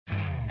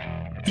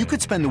You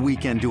could spend the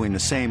weekend doing the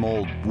same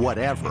old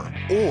whatever,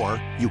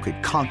 or you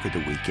could conquer the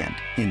weekend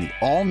in the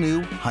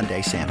all-new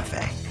Hyundai Santa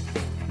Fe.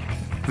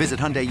 Visit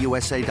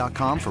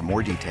HyundaiUSA.com for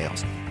more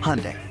details.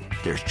 Hyundai,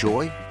 there's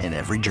joy in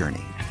every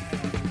journey.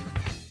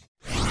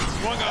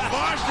 Swung a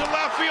launch to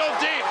left field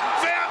deep.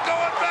 Pham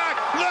going back,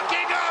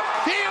 looking up.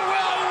 He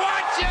will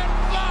watch it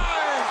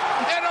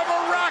fly. And a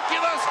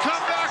miraculous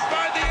comeback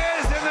by the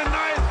A's in the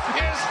ninth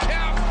is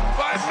capped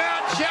by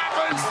Matt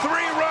Chapman's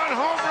three-run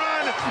home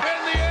run.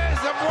 And the A's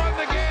have won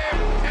the game.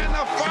 And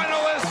the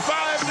final is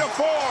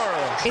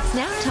 5-4. It's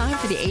now time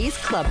for the A's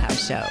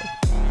Clubhouse Show.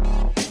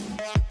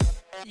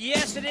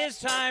 Yes, it is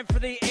time for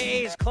the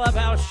A's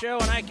Clubhouse Show,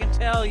 and I can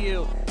tell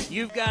you,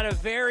 you've got a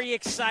very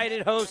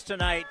excited host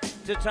tonight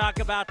to talk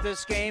about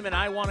this game, and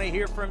I want to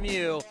hear from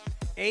you.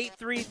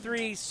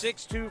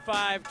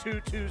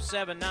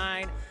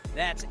 833-625-2279.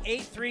 That's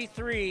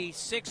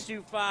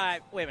 833-625.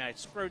 Wait a minute, I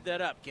screwed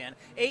that up, Ken.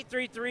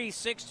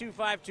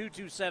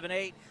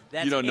 833-625-2278.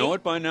 That's you don't know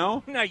it by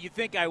now? No, you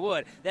think I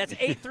would. That's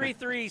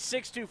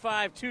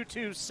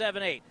 833-625-2278.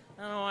 I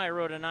don't know why I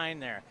wrote a 9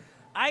 there.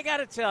 I got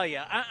to tell you,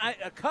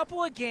 a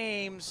couple of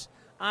games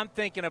I'm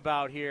thinking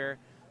about here.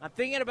 I'm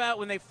thinking about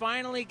when they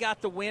finally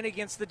got the win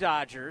against the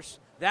Dodgers.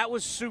 That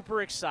was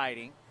super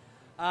exciting.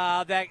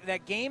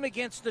 That game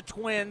against the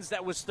Twins,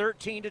 that was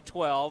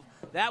 13-12.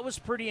 That was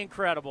pretty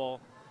incredible.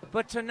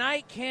 But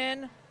tonight,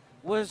 Ken,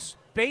 was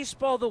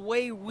baseball the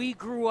way we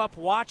grew up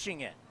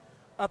watching it.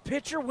 A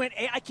pitcher went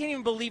I can't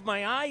even believe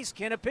my eyes,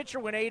 Ken. A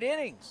pitcher went 8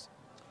 innings.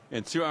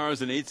 And 2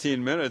 hours and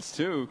 18 minutes,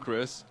 too,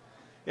 Chris.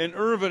 And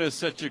Irvin is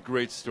such a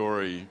great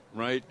story,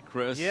 right,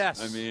 Chris?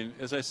 Yes. I mean,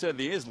 as I said,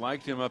 the A's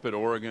liked him up at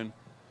Oregon.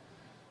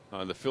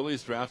 The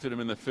Phillies drafted him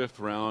in the 5th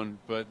round.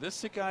 But this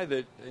is a guy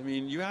that, I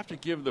mean, you have to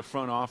give the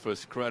front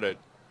office credit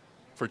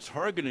for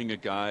targeting a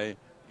guy.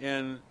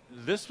 And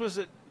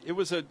it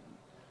was a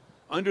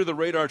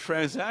under-the-radar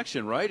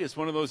transaction, right? It's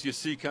one of those you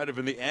see kind of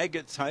in the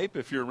agate type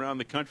if you're around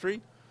the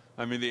country.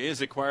 I mean, the A's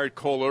acquired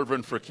Cole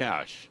Irvin for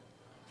cash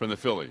from the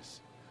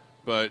Phillies.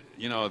 But,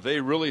 you know,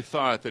 they really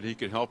thought that he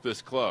could help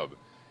this club.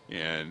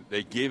 And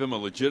they gave him a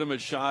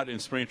legitimate shot in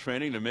spring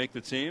training to make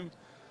the team.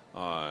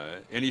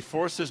 And he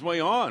forced his way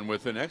on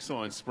with an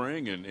excellent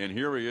spring. And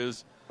here he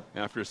is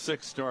after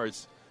 6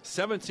 starts,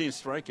 17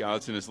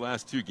 strikeouts in his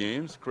last 2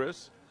 games,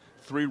 Chris.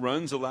 3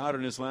 runs allowed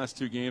in his last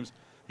 2 games.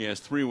 He has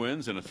 3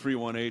 wins and a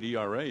 3.18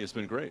 ERA. It's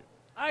been great.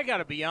 I got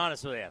to be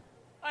honest with you.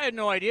 I had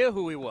no idea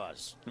who he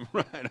was.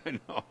 Right, I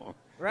know.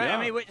 Right? Yeah.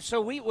 I mean,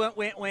 so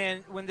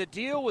when the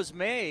deal was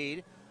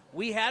made,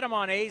 we had him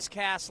on A's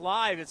Cast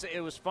Live.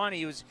 It was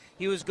funny.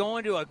 He was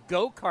going to a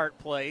go-kart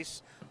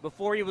place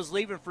before he was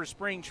leaving for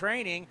spring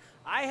training.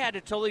 I had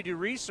to totally do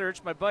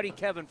research. My buddy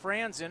Kevin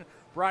Franzen,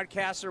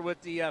 broadcaster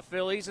with the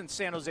Phillies and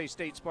San Jose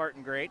State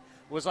Spartan great,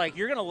 was like,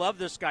 you're going to love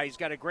this guy. He's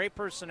got a great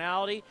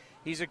personality.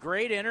 He's a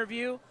great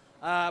interview.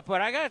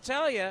 But I got to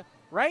tell you,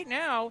 right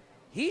now,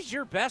 he's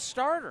your best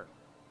starter.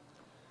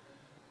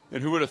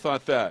 And who would have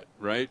thought that,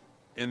 right?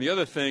 And the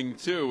other thing,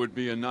 too, would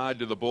be a nod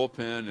to the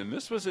bullpen. And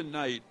this was a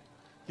night.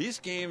 These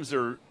games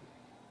are,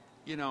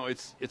 you know,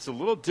 it's a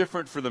little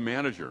different for the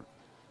manager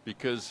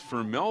because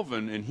for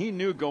Melvin, and he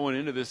knew going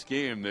into this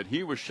game that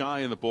he was shy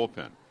in the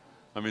bullpen.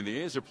 I mean, the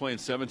A's are playing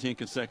 17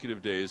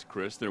 consecutive days,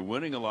 Chris. They're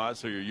winning a lot,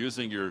 so you're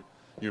using your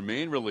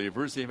main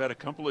relievers. They've had a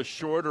couple of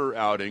shorter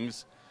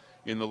outings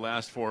in the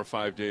last 4 or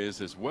 5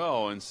 days as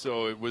well. And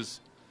so it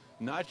was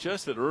not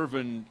just that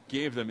Irvin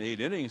gave them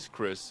 8 innings,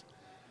 Chris.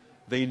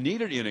 They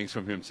needed innings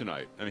from him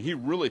tonight. I mean, he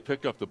really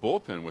picked up the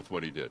bullpen with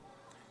what he did.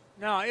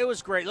 No, it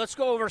was great. Let's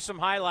go over some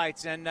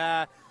highlights.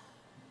 And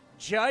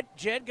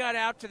Jed got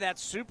out to that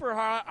super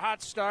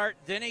hot start.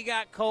 Then he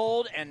got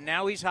cold, and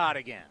now he's hot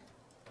again.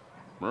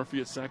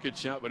 Murphy at second,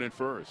 Chapman at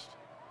first.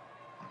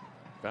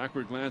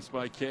 Backward glance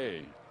by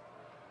Kay.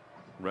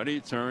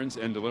 Ready, turns,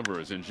 and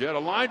delivers. And Jed, a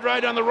line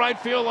drive down the right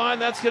field line.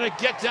 That's going to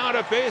get down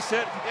a base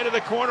hit into the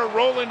corner,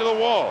 roll into the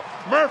wall.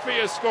 Murphy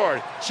has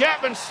scored.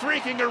 Chapman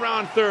streaking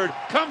around third,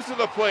 comes to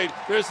the plate.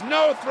 There's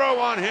no throw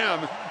on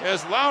him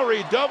as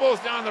Lowry doubles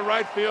down the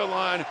right field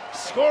line,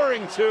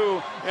 scoring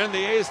 2, and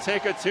the A's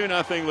take a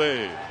 2-0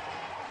 lead.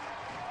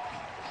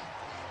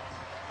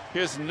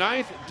 His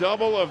 9th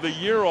double of the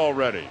year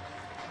already.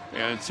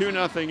 And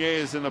 2-0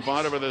 A's in the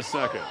bottom of the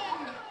second.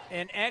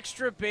 An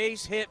extra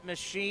base hit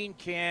machine,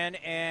 Ken,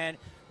 and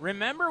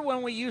remember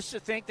when we used to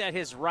think that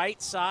his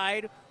right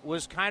side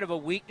was kind of a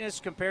weakness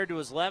compared to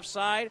his left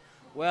side?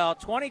 Well,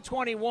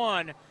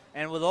 2021,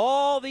 and with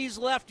all these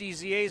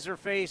lefties the A's are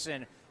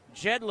facing,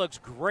 Jed looks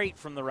great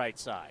from the right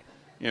side.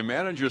 Yeah,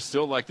 managers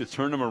still like to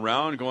turn him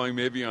around, going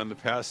maybe on the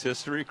past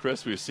history.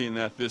 Chris, we've seen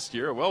that this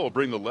year. Well, we'll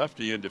bring the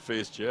lefty in to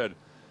face Jed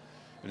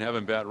and have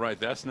him bat right.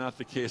 That's not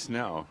the case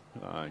now.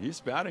 He's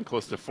batting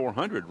close to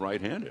 400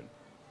 right-handed.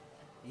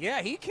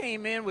 Yeah, he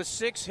came in with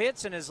 6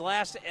 hits in his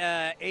last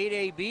 8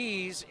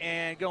 ABs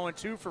and going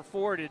 2 for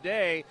 4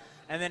 today.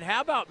 And then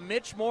how about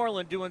Mitch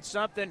Moreland doing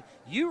something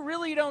you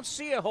really don't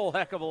see a whole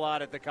heck of a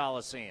lot at the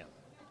Coliseum?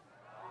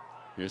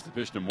 Here's the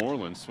pitch to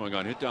Moreland. Swung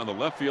on, hit down the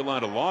left field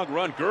line. A long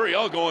run.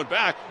 Gurriel going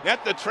back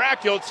at the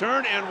track. He'll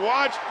turn and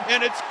watch,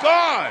 and it's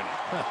gone.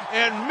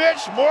 And Mitch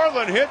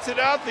Moreland hits it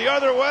out the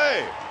other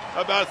way,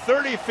 about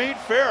 30 feet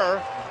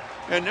fair.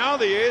 And now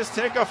the A's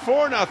take a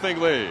 4-0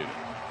 lead.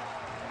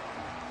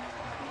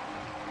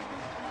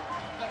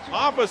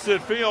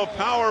 Opposite field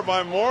power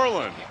by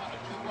Moreland.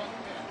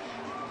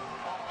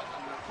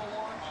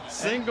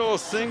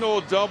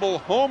 Single, double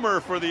homer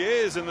for the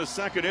A's in the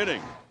second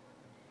inning.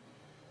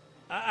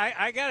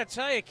 I got to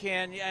tell you,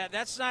 Ken,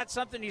 that's not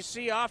something you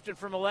see often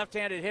from a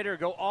left-handed hitter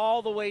go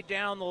all the way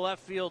down the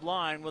left field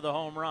line with a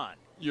home run.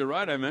 You're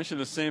right. I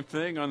mentioned the same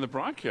thing on the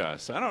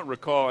broadcast. I don't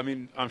recall. I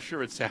mean, I'm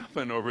sure it's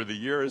happened over the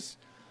years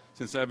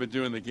since I've been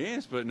doing the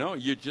games, but no,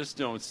 you just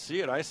don't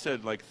see it. I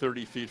said like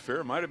 30 feet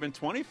fair. It might have been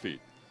 20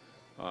 feet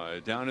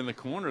down in the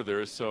corner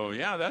there. So,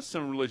 yeah, that's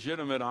some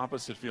legitimate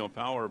opposite field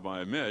power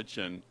by Mitch.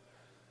 And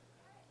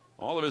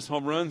all of his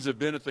home runs have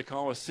been at the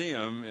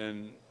Coliseum,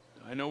 and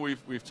I know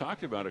we've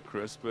talked about it,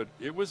 Chris, but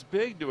it was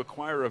big to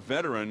acquire a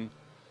veteran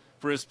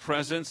for his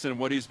presence and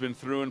what he's been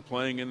through and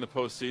playing in the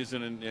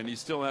postseason, and he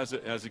still has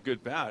a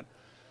good bat.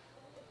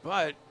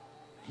 But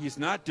he's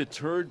not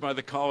deterred by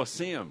the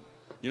Coliseum.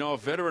 You know, a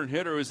veteran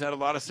hitter who's had a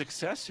lot of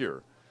success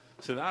here.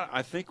 So that,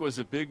 I think, was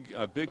a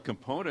big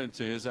component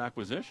to his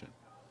acquisition.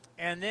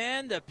 And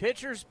then the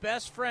pitcher's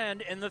best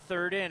friend in the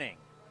third inning.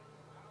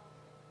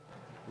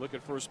 Look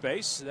at first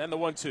base, then the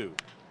 1-2.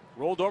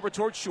 Rolled over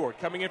towards short,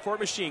 coming in for a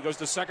Machine, goes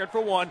to second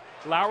for one.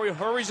 Lowry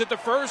hurries at the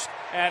first,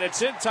 and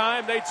it's in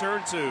time. They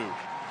turn two.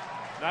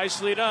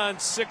 Nicely done,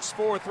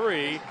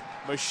 6-4-3.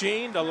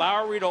 Machine to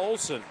Lowry to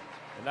Olson.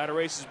 And that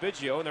erases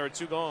Biggio, and there are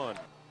two gone.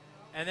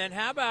 And then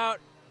how about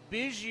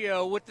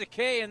Biggio with the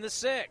K in the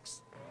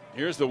sixth?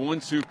 Here's the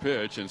 1-2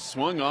 pitch, and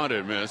swung on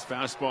it, missed.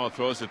 Fastball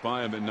throws it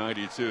by him at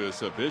 92.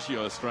 So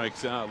Biggio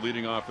strikes out,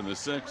 leading off in the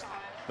sixth.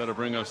 That'll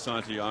bring up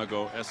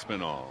Santiago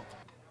Espinal.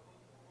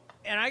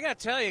 And I got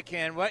to tell you,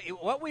 Ken,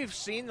 what we've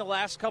seen the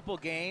last couple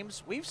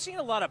games, we've seen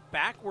a lot of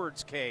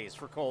backwards Ks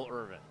for Cole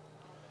Irvin.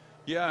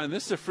 Yeah, and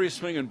this is a free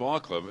swinging ball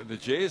club. The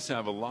Jays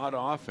have a lot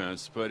of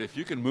offense, but if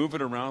you can move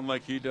it around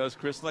like he does,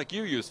 Chris, like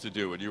you used to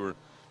do when you were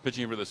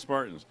pitching for the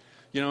Spartans,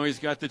 you know, he's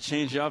got the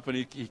change up and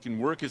he can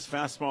work his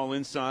fastball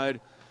inside.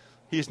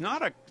 He's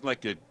not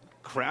like a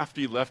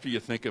crafty lefty you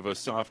think of, a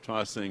soft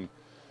tossing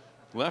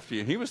lefty.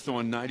 And he was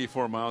throwing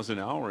 94 miles an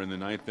hour in the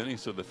ninth inning,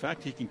 so the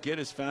fact he can get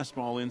his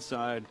fastball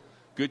inside,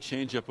 good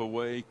changeup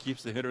away,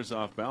 keeps the hitters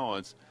off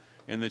balance.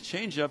 And the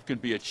changeup can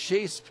be a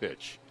chase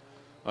pitch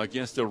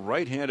against a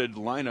right-handed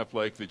lineup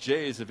like the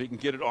Jays if he can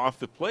get it off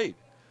the plate.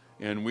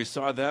 And we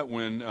saw that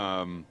when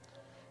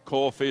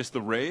Cole faced the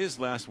Rays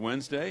last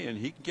Wednesday, and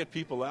he can get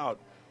people out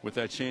with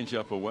that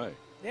changeup away.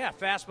 Yeah,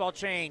 fastball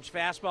change.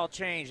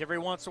 Every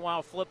once in a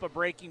while, flip a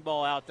breaking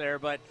ball out there,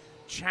 but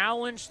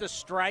challenge the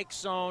strike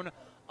zone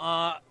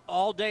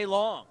all day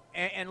long.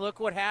 And look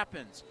what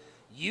happens.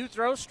 You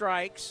throw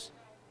strikes,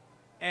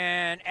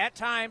 and at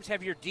times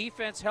have your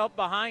defense help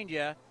behind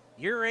you.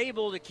 You're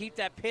able to keep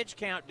that pitch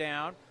count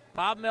down.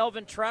 Bob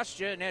Melvin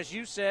trusts you, and as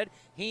you said,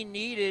 he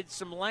needed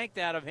some length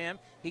out of him.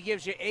 He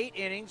gives you 8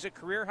 innings, a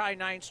career-high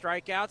 9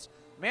 strikeouts.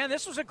 Man,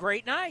 this was a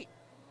great night.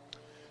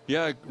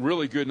 Yeah,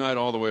 really good night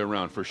all the way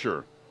around for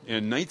sure.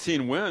 And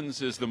 19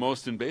 wins is the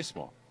most in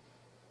baseball.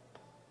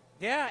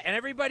 Yeah, and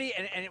everybody,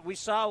 and we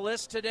saw a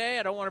list today.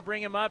 I don't want to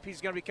bring him up.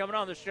 He's going to be coming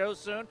on the show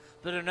soon.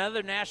 But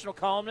another national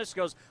columnist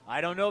goes,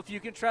 I don't know if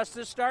you can trust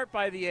this start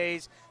by the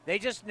A's. They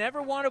just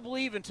never want to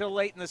believe until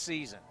late in the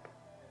season.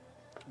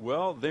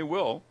 Well, they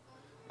will.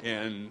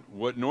 And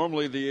what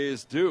normally the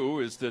A's do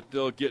is that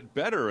they'll get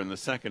better in the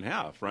second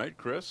half, right,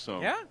 Chris?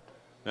 So yeah,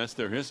 that's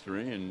their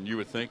history. And you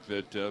would think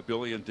that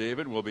Billy and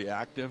David will be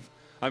active.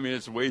 I mean,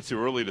 it's way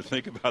too early to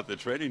think about the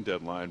trading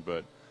deadline,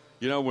 but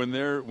you know, when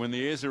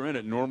the A's are in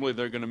it, normally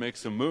they're going to make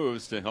some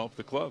moves to help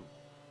the club.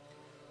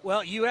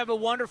 Well, you have a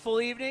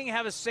wonderful evening.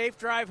 Have a safe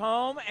drive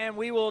home, and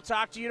we will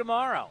talk to you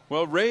tomorrow.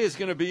 Well, Ray is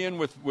going to be in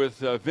with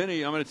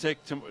Vinny. I'm going to take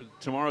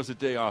tomorrow's a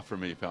day off for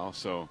me, pal.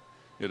 So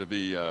it'll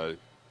be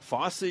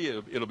Fosse.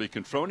 It'll be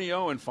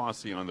Contronio and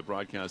Fosse on the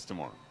broadcast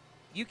tomorrow.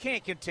 You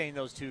can't contain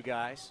those two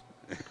guys.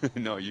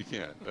 No, you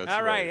can't. That's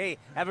all right. Hey,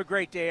 have a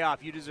great day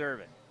off. You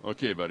deserve it.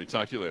 Okay, buddy.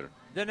 Talk to you later.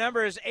 The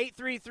number is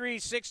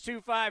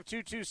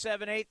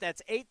 833-625-2278.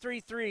 That's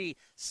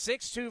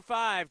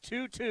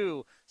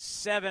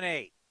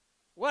 833-625-2278.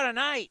 What a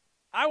night.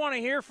 I want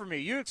to hear from you.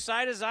 You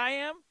excited as I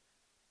am?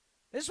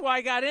 This is why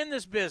I got in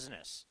this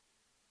business,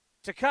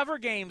 to cover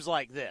games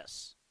like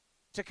this,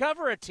 to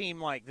cover a team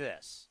like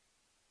this.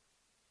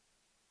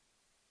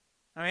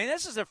 I mean,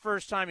 this is the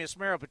first time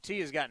Yasmero Petit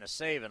has gotten a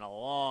save in a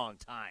long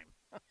time.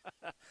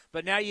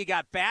 But now you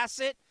got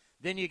Bassett,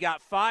 then you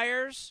got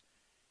Fiers.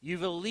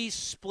 You've at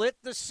least split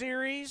the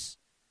series.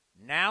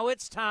 Now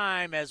it's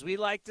time, as we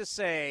like to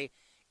say,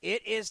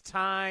 it is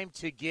time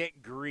to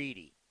get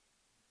greedy.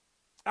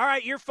 All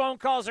right, your phone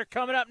calls are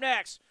coming up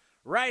next,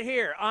 right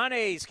here on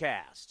A's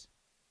Cast.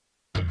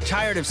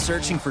 Tired of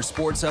searching for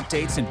sports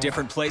updates in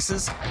different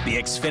places? The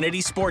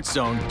Xfinity Sports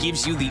Zone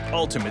gives you the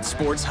ultimate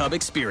sports hub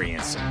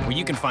experience, where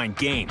you can find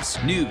games,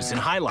 news, and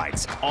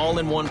highlights all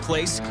in one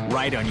place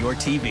right on your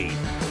TV.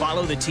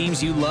 Follow the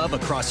teams you love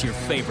across your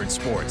favorite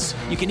sports.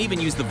 You can even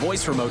use the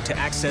voice remote to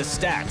access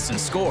stats and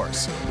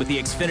scores. With the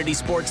Xfinity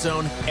Sports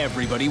Zone,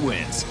 everybody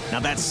wins.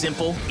 Now that's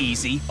simple,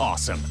 easy,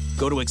 awesome.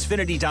 Go to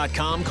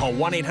Xfinity.com, call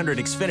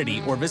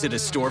 1-800-XFINITY, or visit a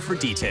store for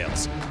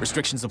details.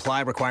 Restrictions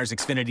apply. Requires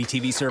Xfinity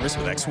TV service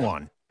with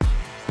X1.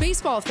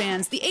 Baseball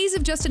fans, the A's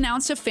have just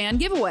announced a fan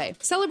giveaway.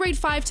 Celebrate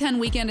 5-10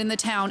 weekend in the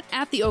town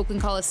at the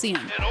Oakland Coliseum.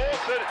 And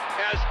Olsen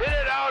has hit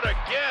it out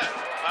again.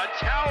 A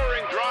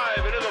towering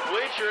drive into the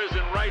bleachers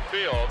in right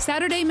field.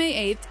 Saturday,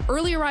 May 8th,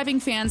 early arriving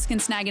fans can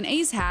snag an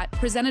A's hat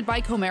presented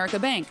by Comerica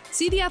Bank.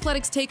 See the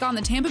Athletics take on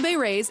the Tampa Bay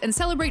Rays and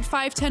celebrate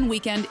 5-10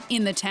 weekend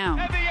in the town.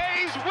 And the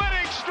A's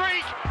winning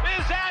streak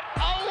is at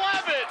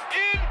 11.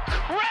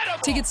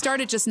 Incredible. Tickets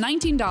start at just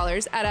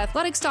 $19 at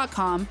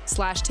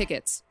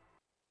athletics.com/tickets.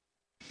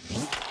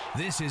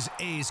 This is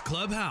A's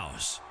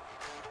Clubhouse.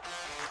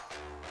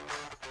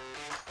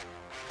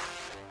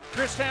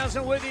 Chris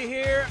Townsend with you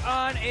here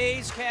on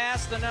A's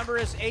Cast. The number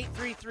is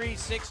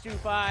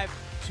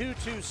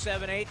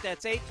 833-625-2278.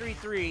 That's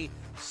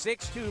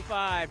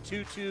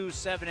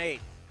 833-625-2278.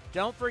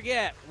 Don't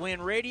forget,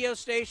 when radio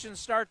stations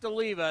start to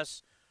leave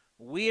us,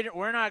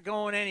 we're not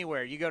going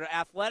anywhere. You go to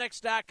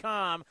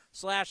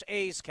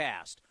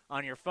athletics.com/A'sCast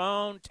on your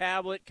phone,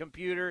 tablet,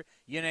 computer,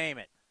 you name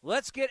it.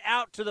 Let's get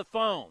out to the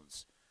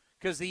phones.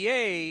 Because the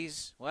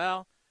A's,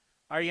 well,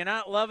 are you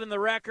not loving the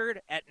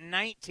record at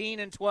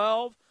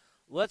 19-12?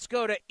 Let's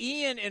go to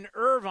Ian in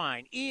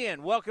Irvine.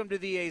 Ian, welcome to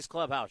the A's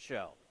Clubhouse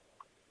Show.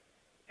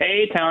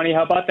 Hey, Tony,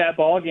 how about that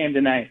ball game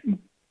tonight?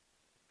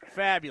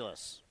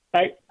 Fabulous.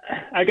 I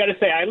got to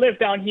say, I live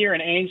down here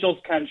in Angels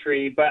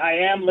country, but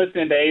I am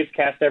listening to A's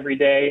Cast every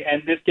day,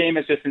 and this game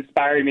has just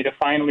inspired me to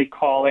finally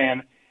call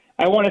in.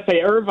 I want to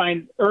say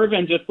Irvin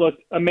just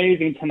looked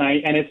amazing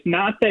tonight, and it's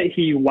not that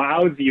he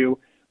wows you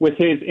with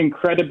his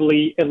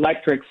incredibly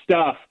electric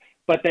stuff,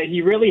 but that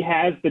he really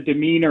has the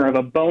demeanor of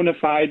a bona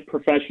fide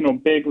professional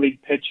big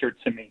league pitcher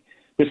to me.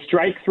 The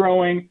strike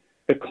throwing,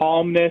 the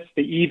calmness,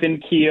 the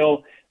even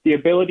keel, the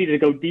ability to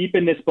go deep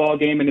in this ball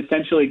game and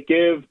essentially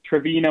give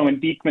Trevino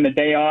and Diekman a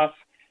day off.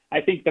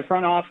 I think the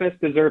front office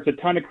deserves a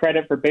ton of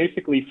credit for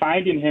basically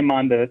finding him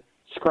on the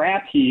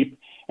scrap heap.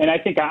 And I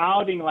think an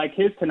outing like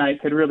his tonight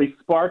could really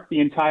spark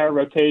the entire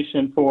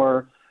rotation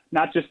for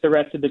not just the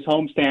rest of this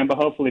homestand, but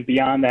hopefully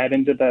beyond that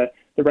into the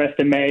rest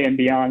of May and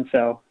beyond.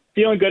 So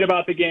feeling good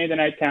about the game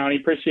tonight, Townie.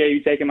 Appreciate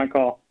you taking my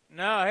call.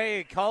 No,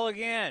 hey, call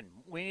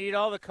again. We need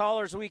all the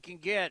callers we can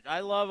get.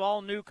 I love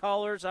all new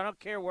callers. I don't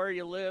care where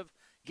you live.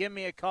 Give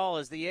me a call,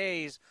 as the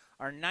A's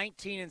are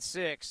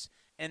 19-6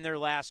 in their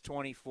last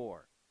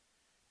 24.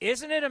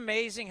 Isn't it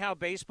amazing how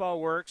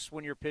baseball works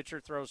when your pitcher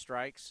throws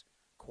strikes,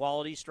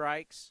 quality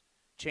strikes,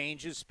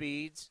 changes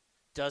speeds,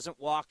 doesn't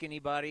walk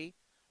anybody,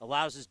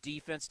 allows his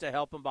defense to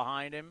help him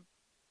behind him,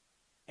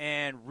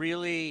 and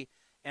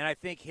I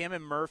think him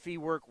and Murphy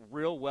work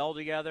real well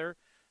together,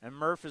 and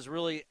Murph is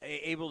really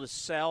able to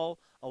sell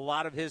a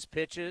lot of his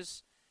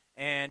pitches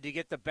and to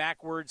get the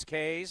backwards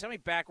Ks. How many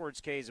backwards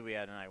Ks have we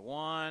had tonight?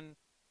 1,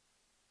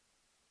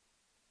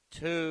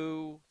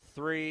 2,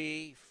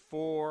 3,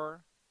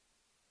 4,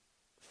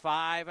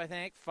 5, I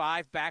think.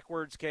 5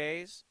 backwards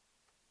Ks.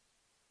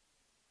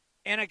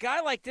 And a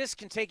guy like this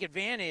can take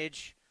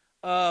advantage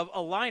of a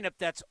lineup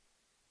that's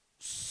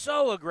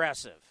so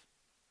aggressive.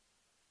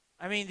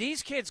 I mean,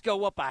 these kids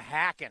go up a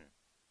hacking.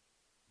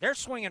 They're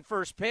swinging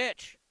first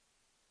pitch.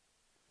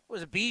 It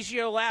was a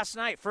Biggio last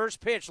night, first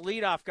pitch,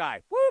 leadoff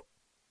guy. Whoop!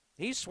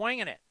 He's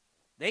swinging it.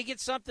 They get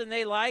something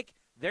they like,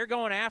 they're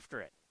going after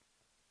it.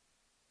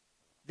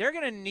 They're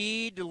going to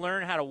need to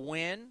learn how to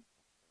win,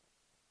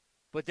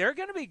 but they're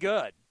going to be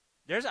good.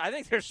 I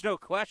think there's no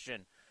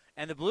question.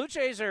 And the Blue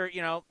Jays are,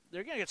 they're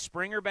going to get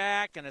Springer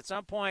back, and at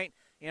some point,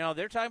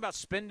 they're talking about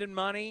spending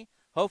money.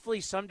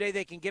 Hopefully someday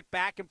they can get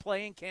back and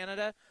play in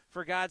Canada,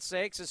 for God's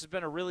sakes. This has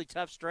been a really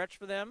tough stretch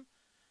for them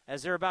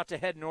as they're about to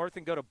head north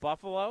and go to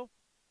Buffalo.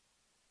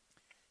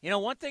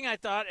 One thing I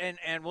thought,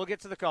 and we'll get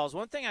to the calls,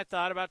 one thing I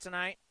thought about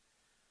tonight,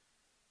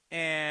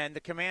 and the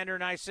commander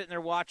and I sitting there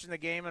watching the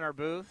game in our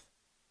booth,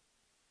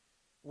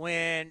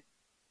 when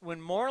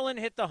Moreland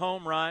hit the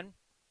home run,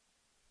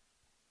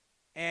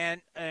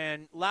 and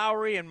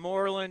Lowry and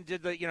Moreland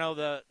did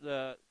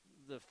the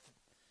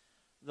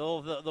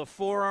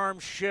forearm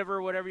shiver,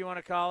 whatever you want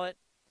to call it.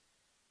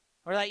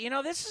 Or like,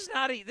 this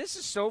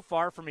is so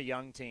far from a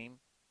young team.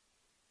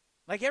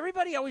 Like,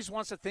 everybody always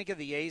wants to think of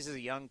the A's as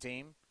a young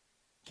team.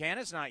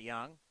 Canna's not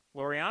young.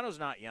 Laureano's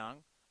not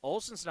young.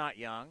 Olsen's not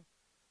young.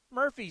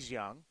 Murphy's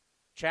young.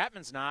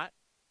 Chapman's not.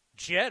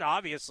 Jed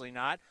obviously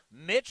not.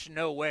 Mitch,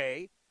 no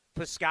way.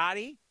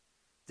 Piscotty.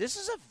 This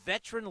is a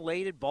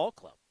veteran-laden ball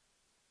club.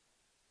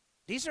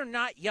 These are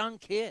not young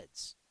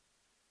kids.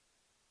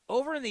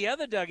 Over in the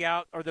other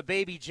dugout are the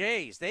Baby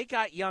Jays. They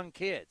got young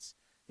kids.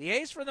 The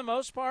A's, for the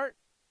most part,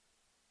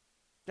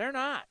 they're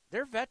not.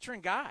 They're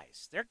veteran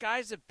guys. They're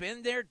guys that have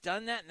been there,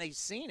 done that, and they've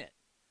seen it.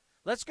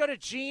 Let's go to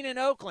Gene in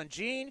Oakland.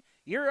 Gene,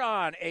 you're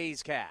on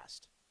A's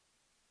Cast.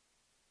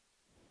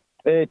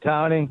 Hey,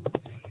 Tony.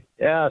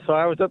 Yeah, so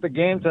I was at the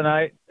game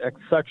tonight at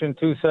Section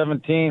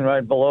 217,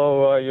 right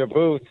below your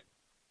booth.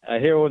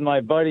 Here with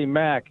my buddy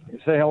Mac.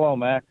 Say hello,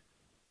 Mac.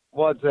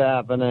 What's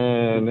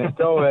happening? It's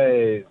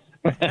always.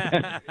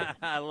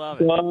 I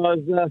love it.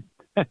 Well,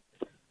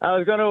 I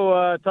was going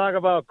to talk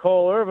about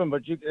Cole Irvin,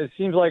 but it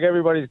seems like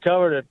everybody's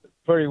covered it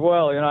pretty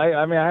well. You know,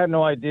 I mean, I had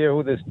no idea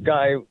who this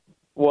guy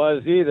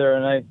was either,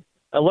 and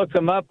I looked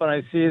him up, and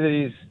I see that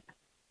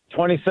he's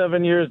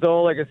 27 years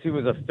old. I guess he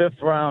was a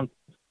fifth-round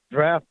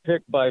draft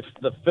pick by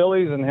the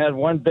Phillies and had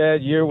one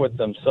bad year with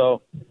them.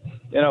 So,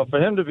 you know, for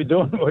him to be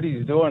doing what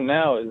he's doing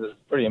now is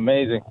pretty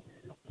amazing.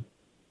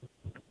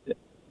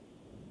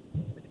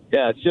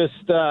 Yeah, it's just,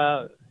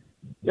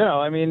 you know,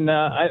 I mean,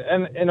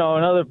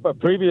 another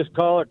previous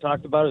caller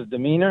talked about his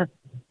demeanor,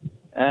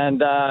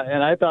 and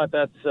I thought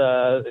that's,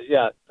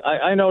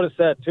 I noticed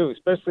that too,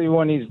 especially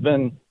when he's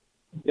been,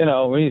 you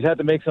know, when he's had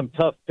to make some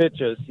tough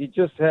pitches. He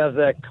just has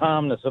that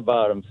calmness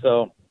about him.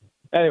 So,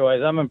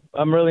 anyways,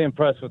 I'm really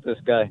impressed with this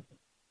guy.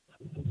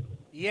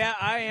 Yeah,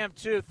 I am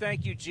too.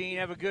 Thank you, Gene.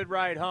 Have a good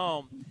ride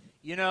home.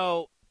 You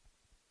know,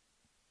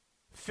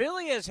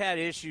 Philly has had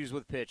issues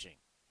with pitching,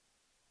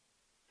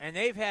 and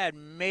they've had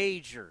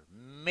major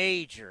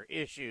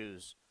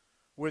issues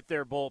with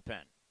their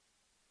bullpen.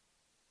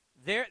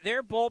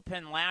 Their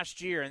bullpen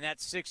last year in that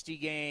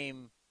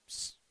 60-game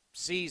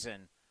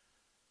season,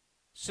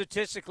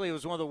 statistically,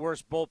 was one of the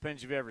worst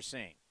bullpens you've ever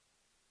seen.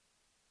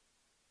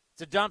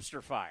 It's a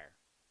dumpster fire.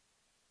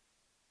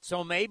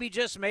 So maybe,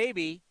 just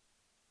maybe,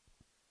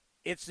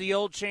 it's the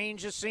old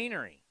change of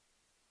scenery.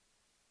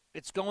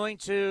 It's going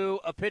to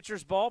a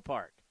pitcher's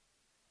ballpark.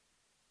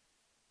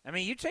 I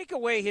mean, you take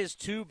away his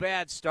two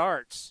bad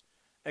starts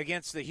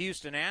against the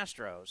Houston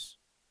Astros.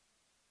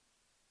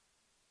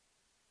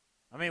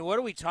 I mean, what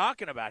are we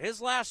talking about?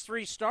 His last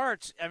three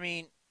starts, I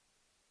mean,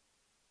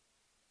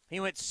 he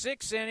went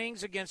 6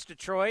 innings against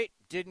Detroit,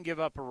 didn't give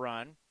up a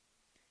run.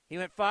 He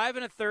went 5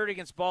 1/3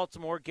 against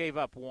Baltimore, gave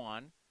up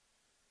 1.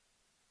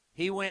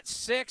 He went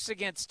 6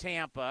 against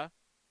Tampa,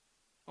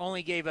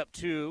 only gave up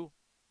 2.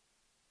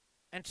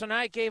 And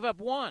tonight gave up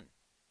 1.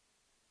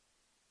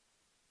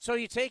 So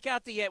you take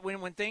out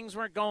when things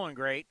weren't going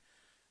great,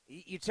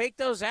 you take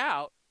those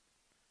out.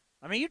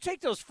 I mean, you take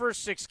those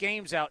first 6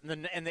 games out,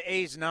 and the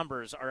A's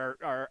numbers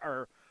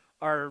are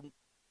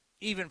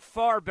even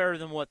far better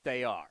than what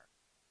they are.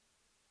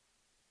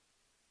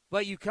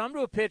 But you come to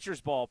a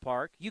pitcher's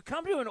ballpark, you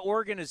come to an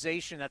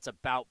organization that's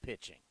about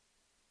pitching.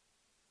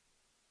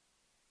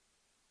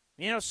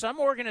 You know, some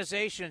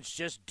organizations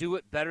just do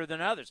it better than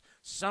others.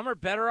 Some are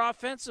better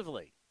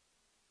offensively.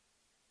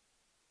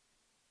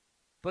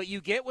 But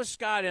you get with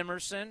Scott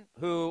Emerson,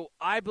 who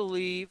I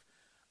believe,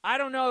 I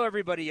don't know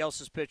everybody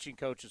else's pitching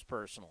coaches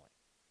personally,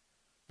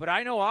 but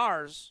I know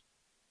ours,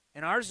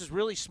 and ours is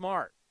really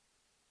smart.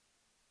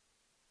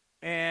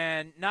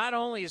 And not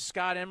only is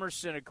Scott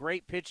Emerson a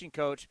great pitching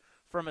coach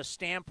from a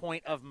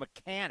standpoint of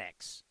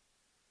mechanics,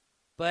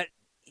 but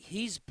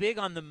he's big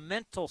on the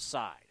mental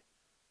side.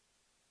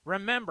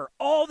 Remember,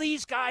 all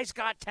these guys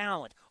got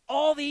talent.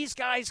 All these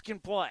guys can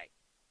play.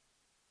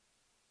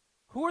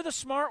 Who are the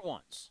smart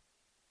ones?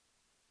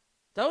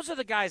 Those are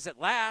the guys that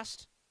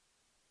last.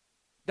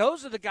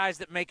 Those are the guys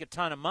that make a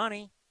ton of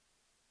money.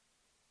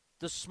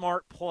 The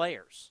smart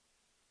players.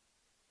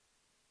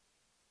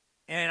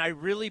 And I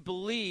really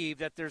believe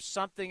that there's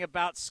something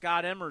about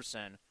Scott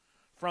Emerson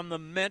from the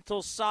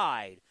mental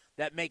side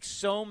that makes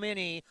so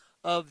many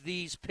of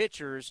these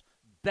pitchers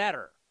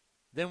better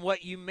than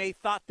what you may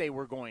thought they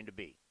were going to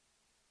be.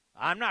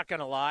 I'm not going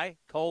to lie.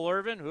 Cole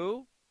Irvin,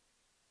 who?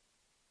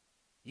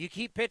 You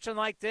keep pitching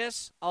like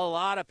this, a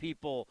lot of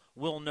people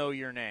will know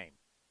your name.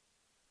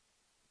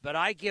 But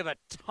I give a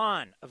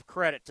ton of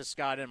credit to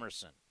Scott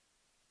Emerson.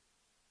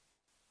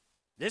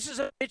 This is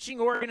a pitching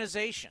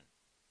organization.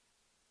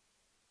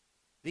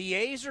 The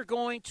A's are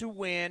going to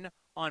win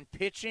on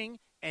pitching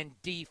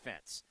and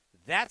defense.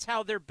 That's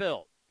how they're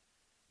built.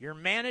 Your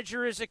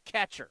manager is a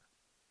catcher.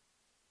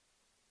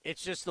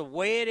 It's just the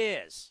way it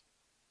is.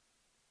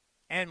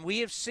 And we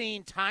have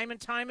seen time and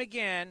time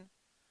again,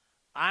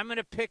 I'm going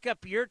to pick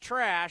up your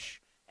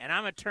trash and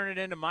I'm going to turn it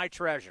into my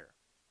treasure.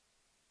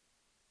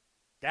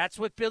 That's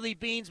what Billy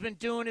Beane's been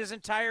doing his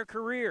entire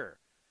career.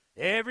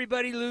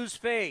 Everybody lose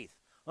faith.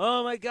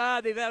 Oh, my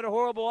God, they've had a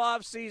horrible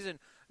offseason.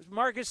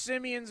 Marcus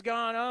Simeon's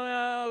gone.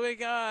 Oh, my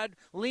God.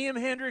 Liam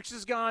Hendricks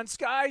is gone.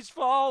 Sky's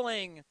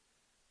falling.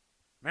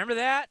 Remember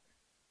that?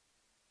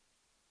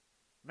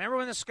 Remember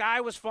when the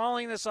sky was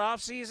falling this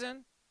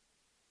offseason?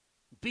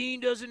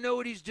 Beane doesn't know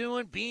what he's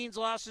doing. Beane's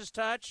lost his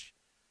touch.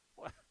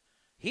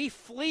 He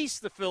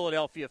fleeced the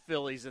Philadelphia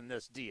Phillies in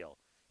this deal.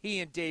 He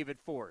and David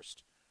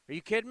Forst. Are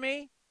you kidding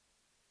me?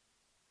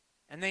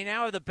 And they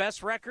now have the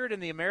best record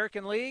in the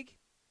American League?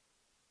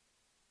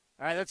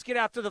 All right, let's get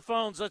out to the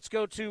phones. Let's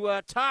go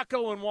to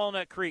Taco in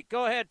Walnut Creek.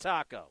 Go ahead,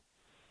 Taco.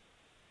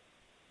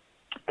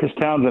 Chris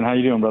Townsend, how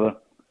you doing, brother?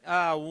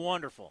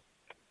 Wonderful.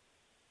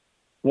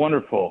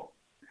 Wonderful.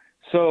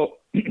 So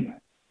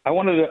I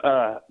wanted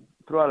to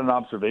throw out an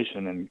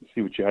observation and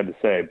see what you had to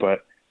say.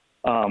 But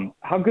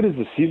how good is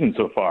the season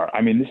so far?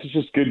 I mean, this is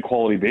just good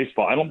quality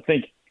baseball. I don't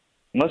think,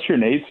 unless you're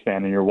an A's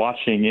fan and you're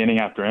watching inning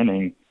after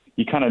inning,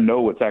 you kind of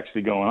know what's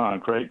actually going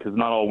on, right? Because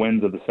not all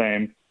wins are the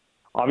same.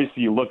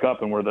 Obviously, you look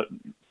up and we're the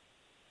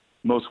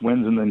most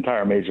wins in the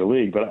entire major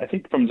league. But I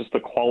think from just a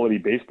quality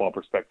baseball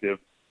perspective,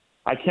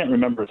 I can't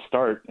remember a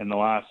start in the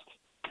last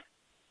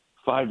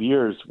 5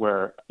 years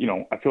where,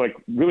 I feel like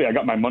really I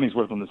got my money's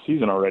worth on the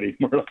season already.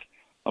 We're like,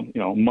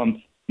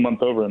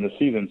 month over in the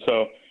season.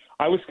 So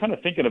I was kind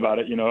of thinking about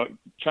it,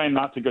 trying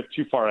not to get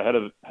too far ahead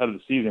of the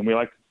season. We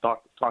like to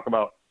talk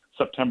about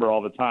September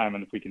all the time,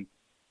 and if we can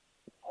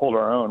hold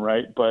our own,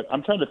 right? But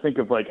I'm trying to think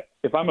of, like,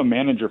 if I'm a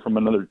manager from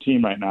another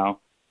team right now,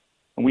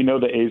 and we know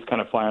the A's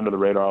kind of fly under the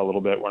radar a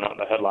little bit. We're not in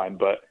the headline,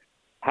 but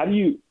how do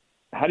you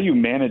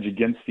manage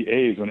against the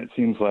A's when it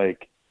seems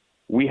like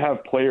we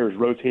have players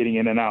rotating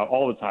in and out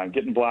all the time,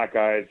 getting black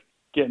eyes,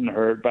 getting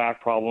hurt,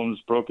 back problems,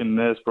 broken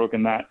this,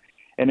 broken that,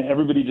 and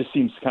everybody just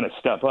seems to kind of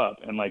step up.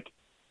 And, like,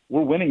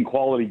 we're winning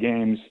quality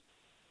games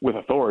with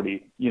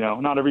authority,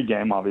 not every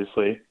game,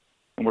 obviously,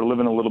 and we're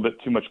living a little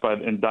bit too much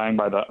and dying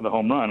by the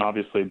home run,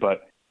 obviously.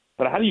 But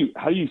how do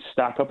you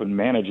stack up and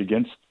manage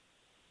against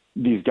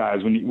these guys?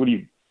 What do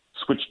you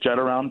switch Jed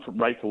around from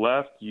right to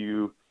left? How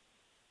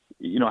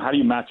do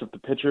you match up the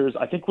pitchers?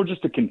 I think we're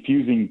just a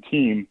confusing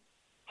team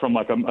from,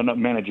 like, a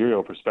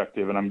managerial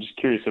perspective, and I'm just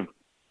curious of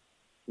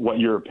what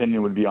your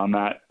opinion would be on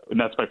that. And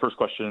that's my first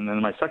question. And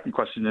then my second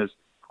question is,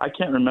 I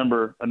can't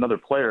remember another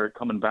player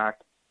coming back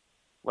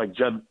like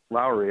Jed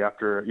Lowrie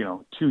after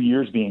 2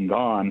 years being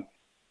gone,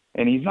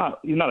 and he's not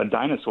a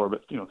dinosaur,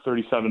 but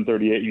 37,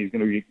 38, and he's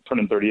going to be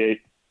turning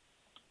 38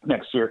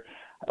 next year.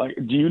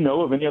 Do you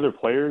know of any other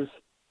players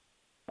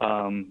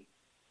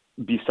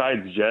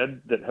besides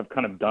Jed that have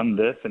kind of done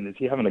this, and is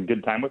he having a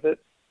good time with it?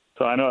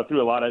 So I know I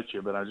threw a lot at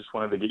you, but I just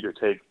wanted to get your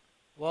take.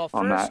 Well,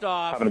 on first that.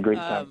 off, Having a great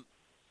time.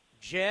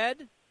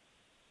 Jed,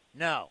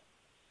 no,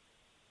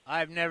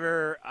 I've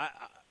never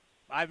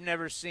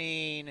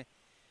seen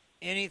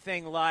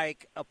anything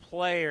like a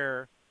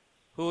player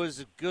who is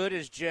as good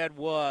as Jed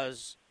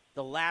was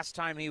the last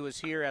time he was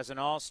here as an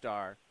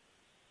all-star,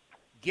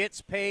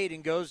 gets paid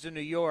and goes to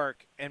New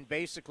York and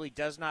basically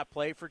does not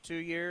play for 2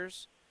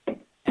 years,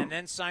 and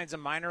then signs a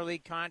minor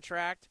league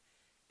contract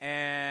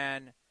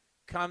and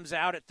comes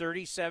out at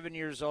 37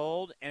 years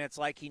old, and it's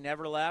like he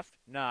never left.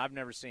 No, I've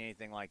never seen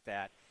anything like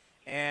that.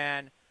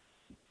 And,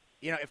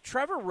 if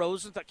Trevor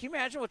Rosenthal – can you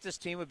imagine what this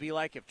team would be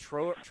like if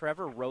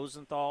Trevor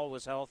Rosenthal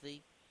was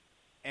healthy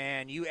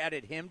and you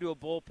added him to a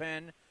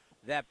bullpen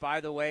that, by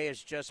the way, has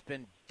just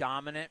been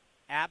dominant,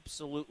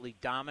 absolutely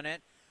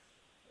dominant?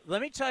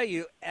 Let me tell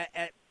you,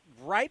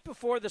 right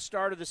before the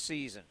start of the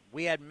season,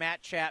 we had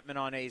Matt Chapman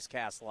on A's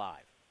Cast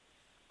Live.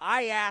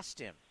 I asked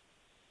him,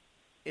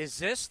 is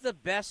this the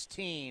best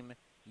team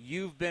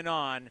you've been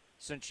on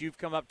since you've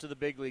come up to the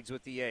big leagues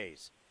with the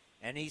A's?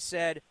 And he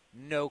said,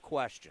 no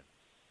question.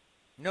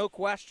 No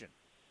question.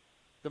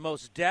 The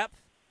most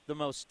depth, the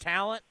most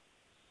talent,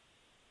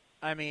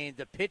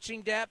 the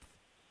pitching depth.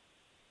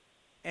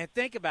 And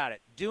think about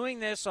it, doing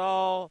this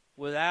all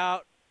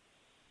without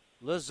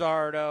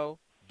Luzardo,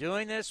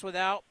 doing this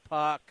without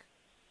Puck,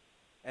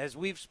 as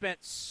we've spent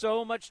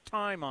so much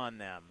time on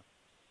them.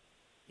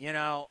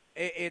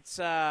 It's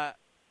a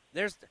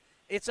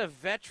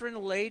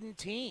veteran-laden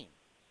team.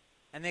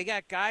 And they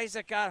got guys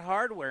that got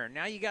hardware.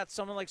 Now you got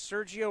someone like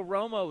Sergio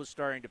Romo who's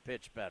starting to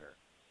pitch better.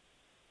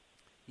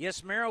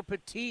 Yasmero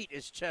Petit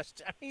is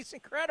just, he's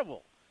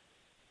incredible.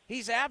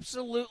 He's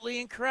absolutely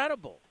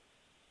incredible.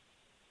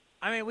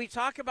 We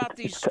talk about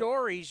these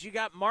stories. You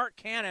got Mark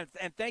Canha,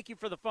 and thank you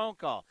for the phone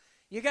call.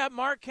 You got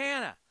Mark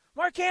Canha.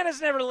 Mark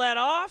Canha's never let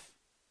off.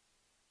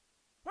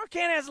 Mark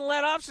Canha hasn't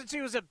let off since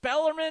he was at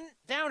Bellarmine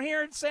down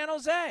here in San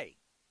Jose.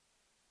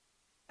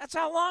 That's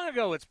how long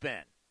ago it's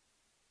been.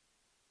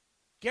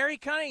 Gary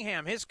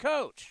Cunningham, his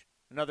coach,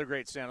 another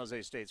great San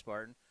Jose State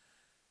Spartan,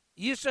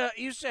 used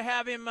to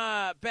have him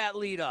bat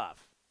leadoff.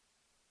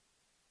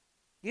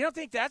 You don't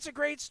think that's a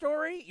great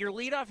story? Your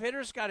leadoff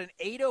hitter's got an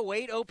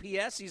 808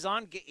 OPS. He's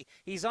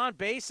on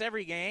base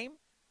every game,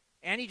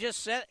 and he just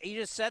set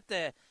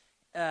the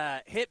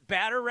hit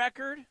batter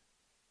record.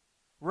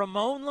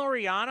 Ramon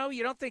Laureano,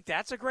 you don't think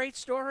that's a great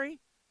story?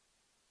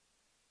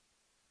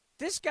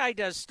 This guy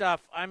does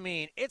stuff,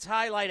 it's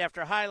highlight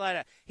after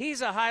highlight.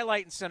 He's a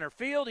highlight in center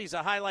field. He's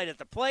a highlight at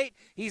the plate.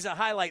 He's a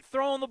highlight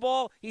throwing the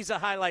ball. He's a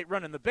highlight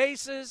running the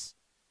bases.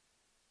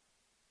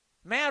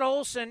 Matt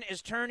Olson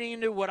is turning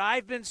into what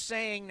I've been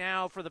saying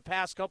now for the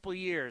past couple of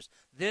years.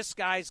 This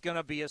guy's going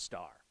to be a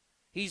star.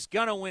 He's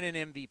going to win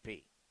an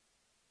MVP.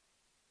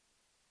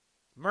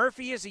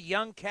 Murphy is a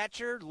young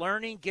catcher,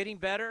 learning, getting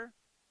better.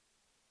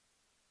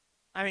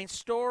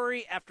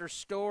 Story after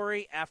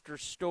story after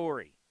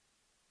story.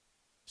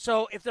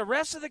 So if the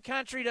rest of the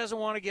country doesn't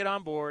want to get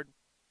on board,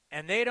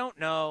 and they don't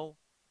know,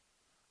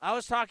 I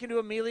was talking to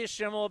Amelia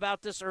Schimmel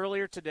about this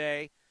earlier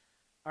today,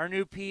 our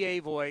new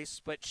PA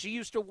voice, but she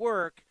used to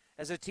work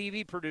as a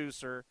TV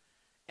producer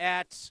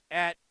at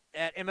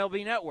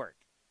MLB Network.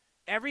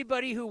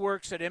 Everybody who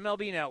works at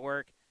MLB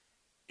Network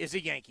is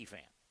a Yankee fan.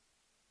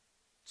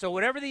 So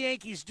whatever the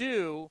Yankees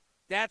do,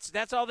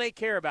 that's all they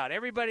care about.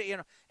 Everybody,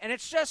 and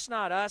it's just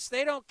not us.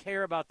 They don't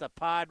care about the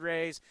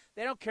Padres.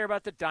 They don't care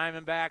about the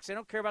Diamondbacks. They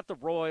don't care about the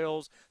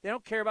Royals. They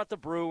don't care about the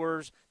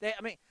Brewers.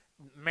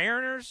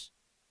 Mariners.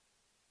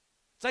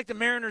 It's like the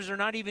Mariners are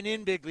not even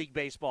in big league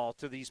baseball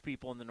to these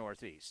people in the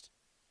Northeast.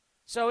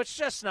 So it's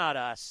just not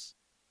us.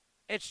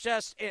 It's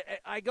just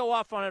I go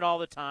off on it all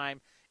the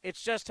time.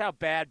 It's just how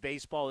bad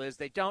baseball is.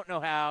 They don't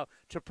know how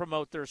to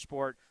promote their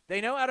sport. They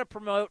know how to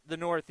promote the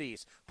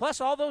Northeast. Plus,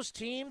 all those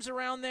teams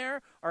around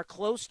there are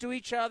close to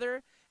each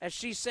other. As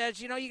she says,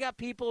 you got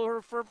people who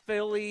are from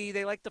Philly.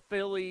 They like the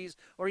Phillies.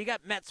 Or you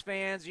got Mets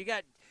fans. You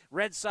got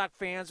Red Sox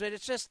fans. But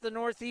it's just the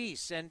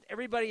Northeast. And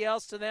everybody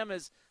else to them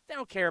they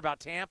don't care about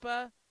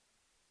Tampa.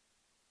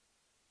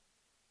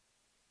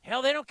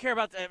 Hell, they don't care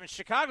about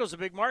Chicago's a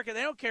big market.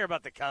 They don't care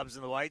about the Cubs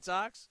and the White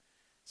Sox.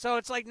 So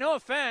it's like, no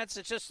offense.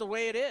 It's just the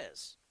way it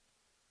is.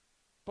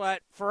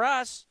 But for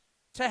us,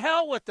 to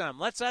hell with them.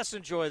 Let's us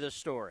enjoy this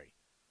story.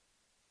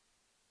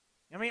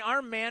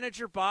 Our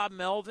manager, Bob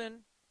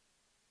Melvin,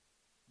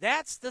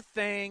 that's the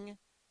thing,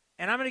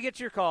 and I'm going to get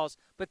to your calls,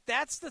 but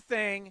that's the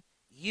thing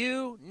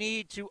you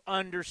need to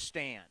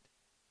understand.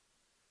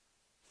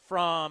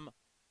 From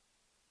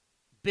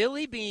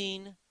Billy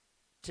Beane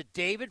to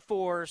David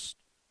Forst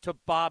to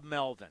Bob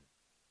Melvin.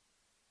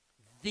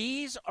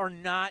 These are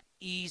not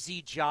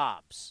easy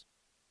jobs.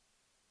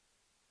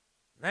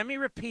 Let me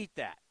repeat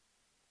that.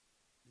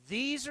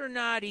 These are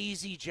not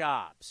easy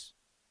jobs.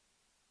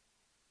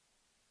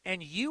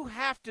 And you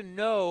have to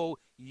know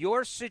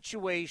your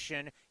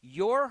situation,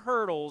 your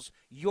hurdles,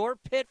 your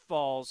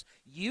pitfalls.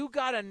 You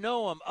got to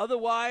know them.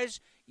 Otherwise,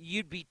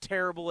 you'd be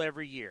terrible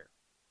every year.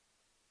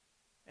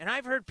 And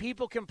I've heard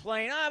people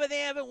complain, but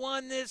they haven't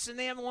won this and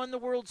they haven't won the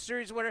World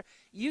Series or whatever.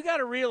 You got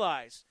to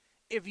realize,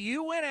 if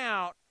you went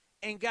out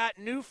and got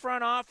new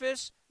front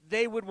office,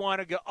 they would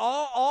want to go.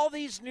 All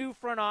these new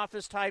front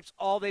office types,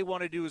 all they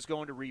want to do is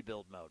go into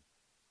rebuild mode.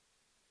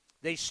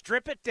 They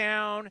strip it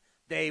down.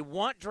 They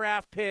want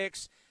draft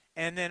picks.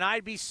 And then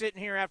I'd be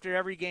sitting here after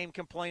every game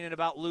complaining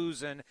about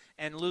losing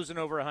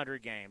over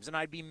 100 games, and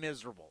I'd be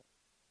miserable.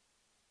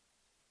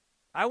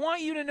 I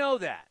want you to know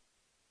that.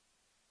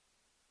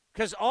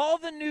 Because all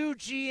the new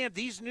GM,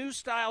 these new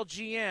style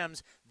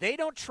GMs, they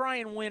don't try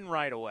and win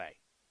right away.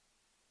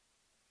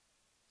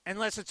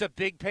 Unless it's a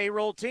big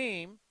payroll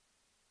team.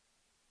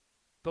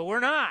 But we're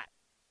not.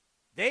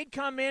 They'd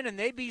come in and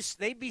they'd be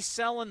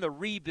selling the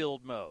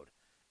rebuild mode.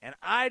 And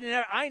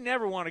I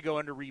never want to go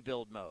into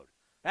rebuild mode.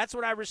 That's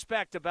what I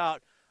respect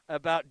about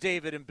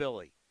David and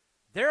Billy.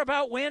 They're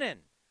about winning.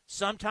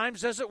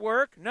 Sometimes does it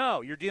work?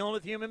 No, you're dealing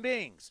with human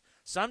beings.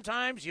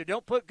 Sometimes you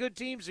don't put good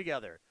teams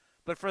together.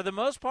 But for the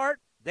most part,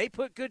 they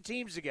put good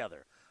teams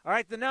together. All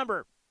right, the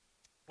number,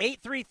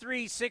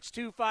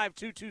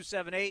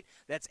 833-625-2278.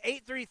 That's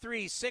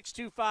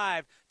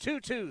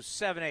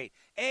 833-625-2278.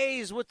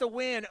 A's with the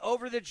win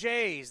over the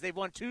Jays. They've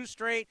won 2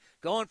 straight,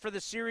 going for the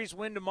series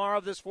win tomorrow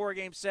of this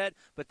 4-game set,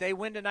 but they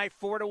win tonight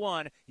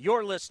 4-1.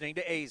 You're listening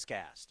to A's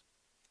Cast.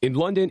 In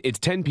London, it's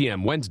 10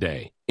 p.m.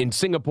 Wednesday. In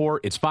Singapore,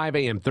 it's 5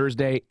 a.m.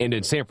 Thursday. And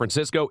in San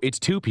Francisco, it's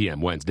 2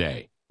 p.m.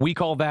 Wednesday. We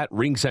call that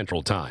Ring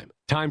Central Time.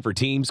 Time for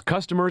teams,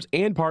 customers,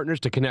 and partners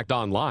to connect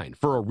online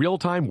for a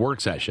real-time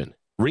work session.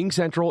 Ring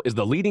Central is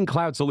the leading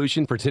cloud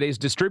solution for today's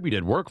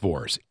distributed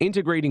workforce,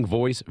 integrating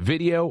voice,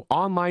 video,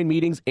 online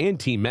meetings, and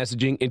team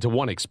messaging into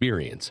one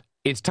experience.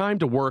 It's time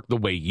to work the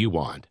way you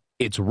want.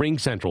 It's Ring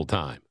Central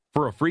time.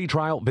 For a free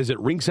trial, visit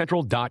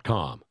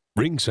ringcentral.com.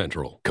 Ring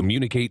Central.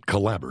 Communicate,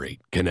 collaborate,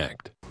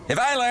 connect. If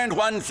I learned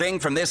one thing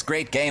from this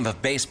great game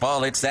of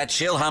baseball, it's that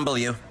she'll humble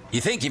you. You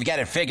think you've got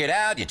it figured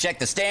out, you check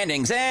the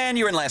standings, and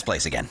you're in last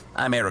place again.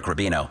 I'm Eric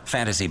Rubino,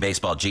 Fantasy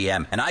Baseball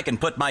GM, and I can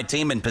put my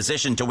team in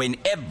position to win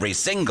every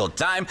single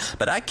time,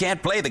 but I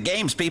can't play the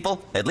games,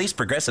 people. At least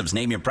Progressive's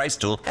Name Your Price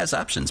tool has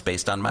options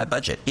based on my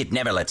budget. It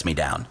never lets me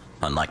down,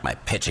 unlike my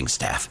pitching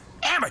staff.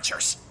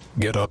 Amateurs!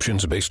 Get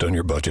options based on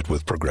your budget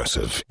with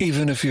Progressive,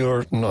 even if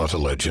you're not a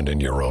legend in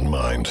your own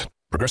mind.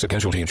 Progressive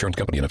Casualty Insurance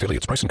Company and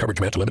affiliates. Price and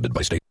coverage match limited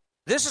by state.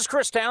 This is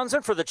Chris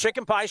Townsend for the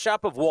Chicken Pie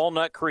Shop of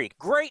Walnut Creek.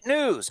 Great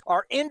news!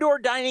 Our indoor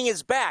dining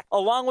is back,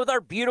 along with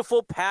our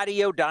beautiful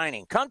patio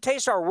dining. Come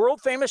taste our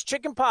world-famous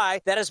chicken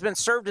pie that has been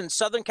served in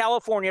Southern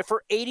California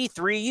for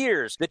 83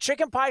 years. The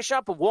Chicken Pie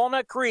Shop of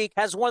Walnut Creek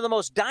has one of the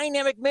most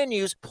dynamic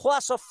menus,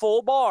 plus a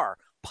full bar.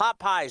 Pot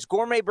pies,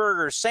 gourmet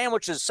burgers,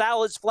 sandwiches,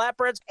 salads,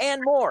 flatbreads,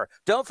 and more.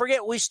 Don't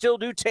forget, we still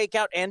do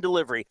takeout and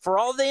delivery. For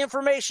all the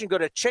information, go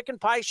to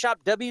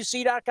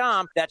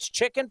chickenpieshopwc.com. That's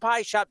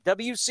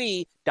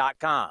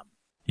chickenpieshopwc.com.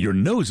 Your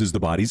nose is the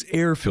body's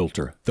air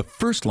filter, the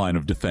first line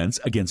of defense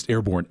against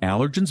airborne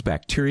allergens,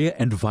 bacteria,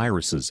 and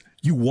viruses.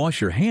 You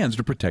wash your hands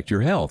to protect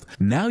your health.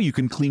 Now you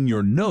can clean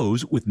your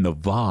nose with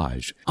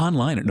Navage.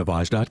 Online at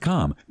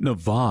Navage.com.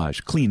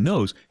 Navage. Clean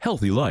nose,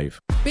 healthy life.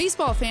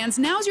 Baseball fans,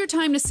 now's your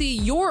time to see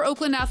your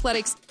Oakland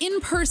Athletics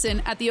in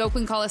person at the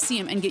Oakland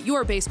Coliseum and get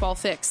your baseball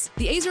fix.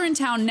 The A's are in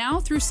town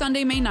now through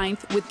Sunday, May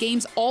 9th with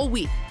games all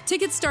week.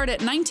 Tickets start at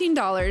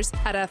 $19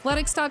 at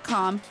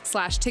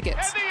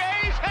athletics.com/tickets. And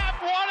the A's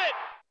have won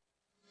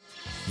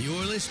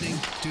You're listening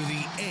to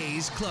the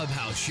A's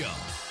Clubhouse Show.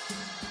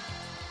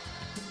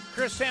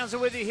 Chris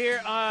Townsend with you here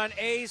on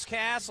A's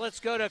Cast. Let's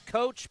go to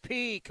Coach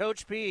P.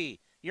 Coach P,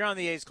 you're on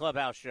the A's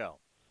Clubhouse Show.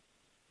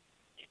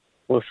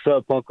 What's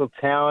up, Uncle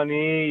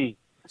Townie?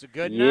 It's a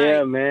good night.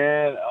 Yeah,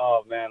 man.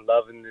 Oh, man,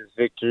 loving this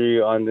victory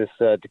on this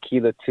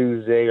Tequila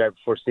Tuesday right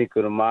before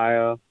Cinco de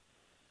Mayo.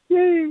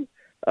 Yay!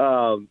 You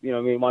know what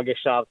I mean? I want to get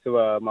shout out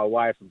to my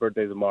wife. Her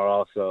birthday tomorrow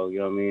also. You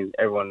know what I mean?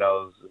 Everyone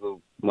knows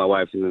who my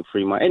wife is in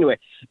Fremont. Anyway,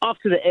 off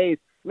to the A's.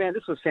 Man,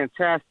 this was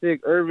fantastic.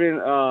 Irvin,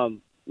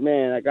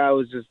 man, that guy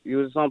he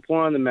was on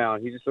point on the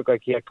mound. He just looked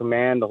like he had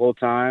command the whole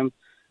time.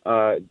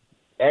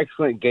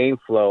 Excellent game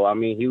flow. I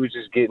mean, he was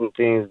just getting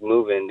things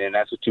moving, and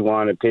that's what you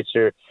want in a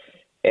pitcher.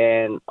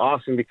 And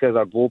awesome because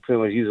our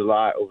bullpen was used a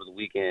lot over the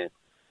weekend.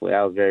 Well,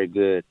 that was very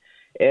good.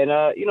 And,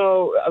 you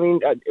know, I mean,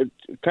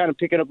 kind of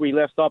picking up where you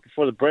left off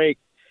before the break,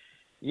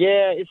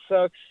 yeah, it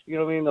sucks, you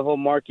know what I mean, the whole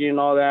market and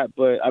all that.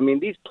 But, I mean,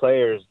 these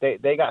players,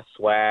 they got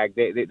swag.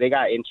 They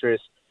got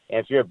interest. And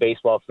if you're a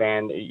baseball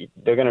fan,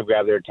 they're going to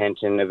grab their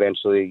attention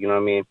eventually, you know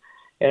what I mean?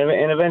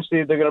 And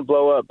eventually they're going to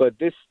blow up. But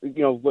this,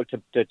 you know, what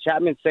to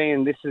Chapman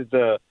saying this is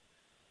the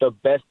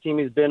best team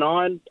he's been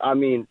on, I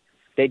mean,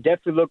 they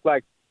definitely look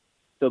like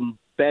the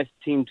best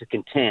team to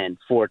contend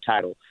for a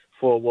title,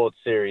 for a World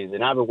Series.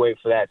 And I've been waiting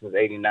for that since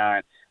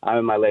 '89. I'm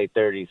in my late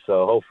 30s,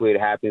 so hopefully it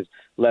happens.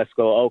 Let's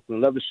go,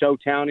 Oakland. Love the show,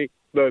 Townie.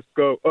 Let's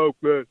go,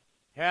 Oakland.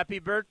 Happy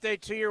birthday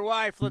to your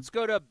wife. Let's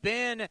go to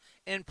Ben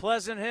in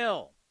Pleasant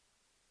Hill.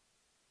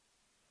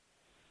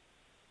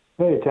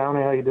 Hey,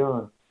 Townie, how you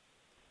doing?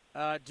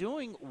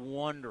 Doing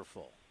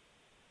wonderful.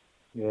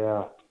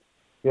 Yeah.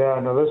 Yeah,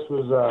 no, this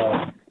was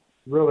a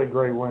really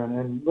great win.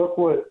 And look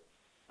what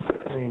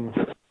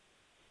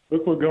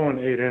going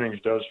 8 innings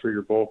does for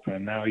your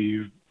bullpen. Now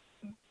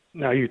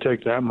you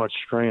take that much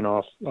strain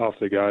off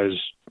the guys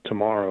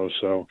tomorrow.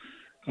 So,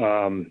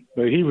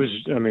 but he was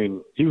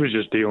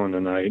just dealing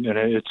tonight, and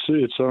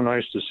it's so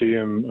nice to see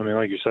him. I mean,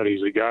 like you said,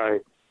 he's a guy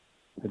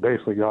that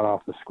basically got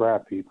off the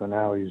scrap heap, and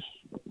now he's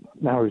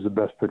the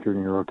best pitcher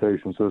in your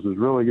rotation. So this is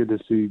really good to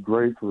see.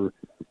 Great for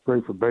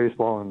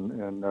baseball,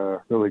 and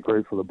really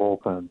great for the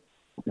bullpen,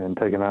 and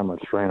taking that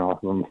much strain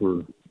off them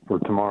for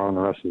tomorrow and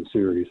the rest of the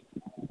series.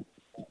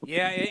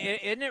 Yeah,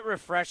 isn't it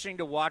refreshing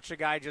to watch a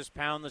guy just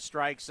pound the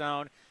strike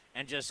zone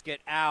and just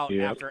get out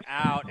after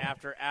out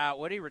after out?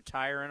 What did he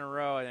retire in a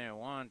row? I think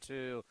 1,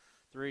 2,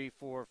 3,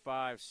 4,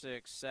 5,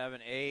 6,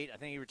 7, 8. I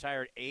think he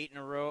retired 8 in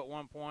a row at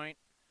one point.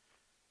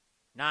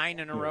 9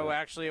 in a row,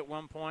 actually, at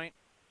one point.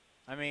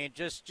 I mean,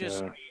 just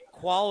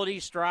quality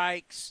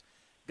strikes,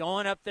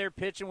 going up there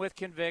pitching with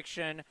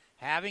conviction,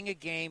 having a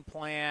game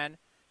plan,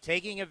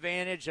 taking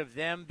advantage of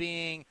them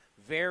being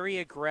very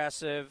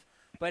aggressive.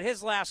 But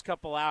his last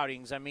couple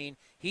outings, I mean,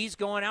 he's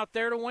going out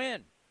there to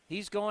win.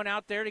 He's going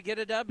out there to get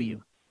a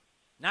W.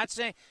 Not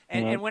saying –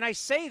 and when I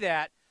say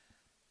that,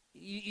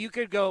 you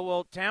could go,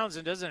 well,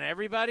 Townsend, doesn't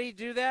everybody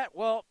do that?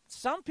 Well,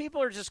 some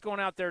people are just going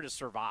out there to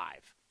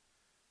survive.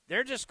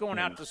 They're just going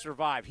out to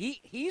survive.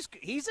 He's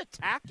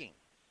attacking.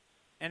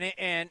 And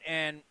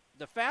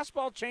the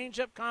fastball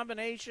changeup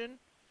combination,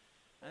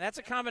 and that's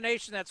a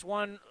combination that's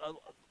won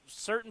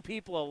certain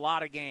people a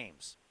lot of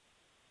games.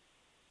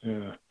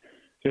 Yeah.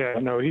 Yeah,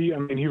 no, he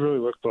really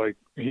looked like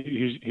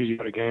he's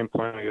got a game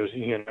plan.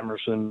 He and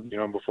Emerson,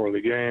 before the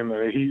game.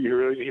 I mean,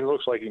 he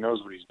looks like he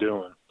knows what he's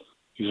doing.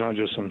 He's not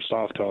just some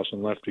soft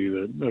tossing lefty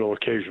that'll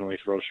occasionally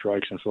throw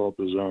strikes and fill up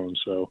the zone.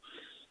 So,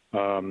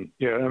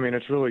 yeah, I mean,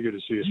 it's really good to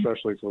see,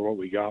 especially for what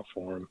we got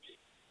for him.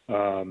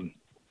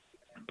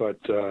 But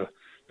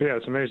yeah,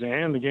 it's amazing.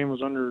 And the game was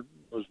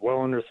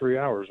well under 3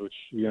 hours, which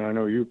I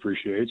know you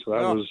appreciate. So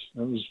that was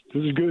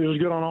good. It was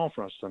good on all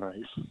fronts tonight.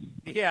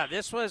 Yeah,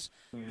 this was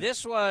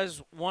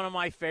one of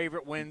my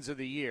favorite wins of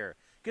the year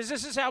because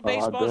this is how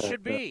baseball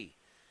should be.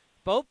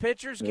 Both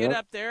pitchers get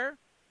up there,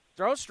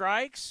 throw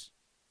strikes.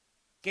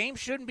 Game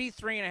shouldn't be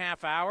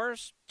 3.5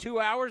 hours. 2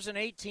 hours and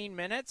 18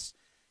 minutes.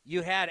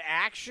 You had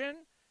action.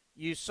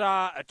 You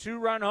saw a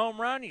 2-run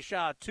home run. You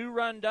saw a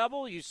 2-run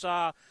double. You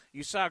saw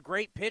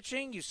great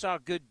pitching. You saw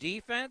good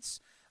defense.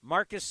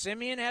 Marcus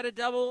Semien had a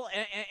double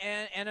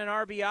and an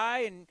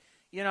RBI, and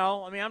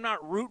I'm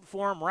not rooting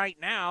for him right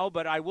now,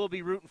 but I will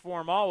be rooting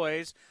for him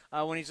always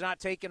when he's not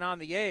taking on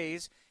the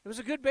A's. It was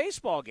a good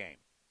baseball game.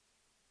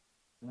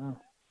 Yeah.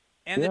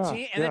 And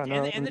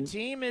the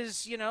team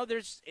is,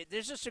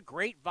 there's just a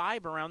great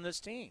vibe around this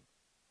team.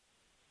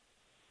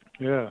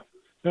 Yeah.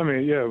 I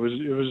mean, yeah, it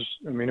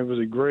was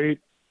a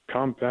great,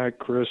 compact,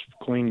 crisp,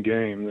 clean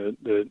game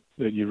that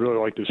you'd really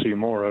like to see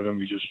more of, and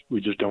we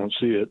just don't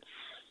see it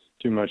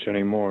too much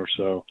anymore.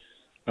 So,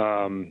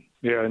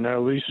 yeah, now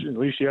at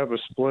least you have a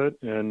split,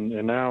 and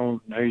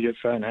now you get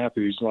fat and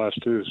happy these last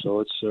two. So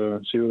let's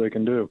see what they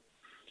can do.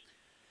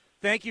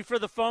 Thank you for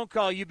the phone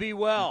call. You be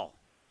well.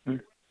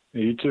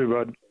 You too,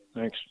 bud.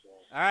 Thanks.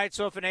 All right,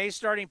 so if an A's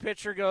starting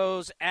pitcher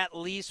goes at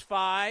least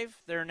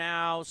 5, they're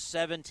now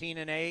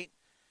 17-8.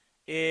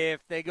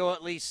 If they go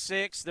at least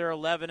 6, they're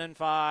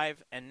 11-5.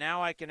 And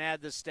now I can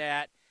add the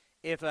stat: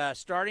 if a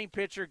starting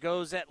pitcher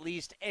goes at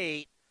least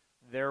 8,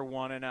 they're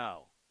 1-0.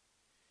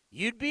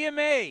 You'd be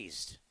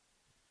amazed.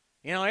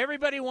 You know,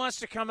 everybody wants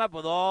to come up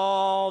with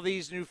all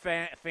these new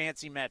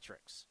fancy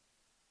metrics,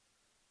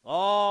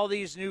 all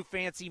these new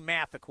fancy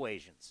math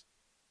equations.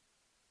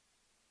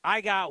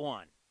 I got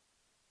one.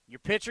 Your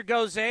pitcher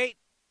goes 8,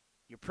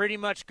 you're pretty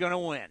much going to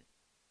win.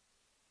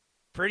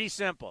 Pretty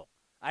simple.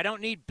 I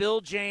don't need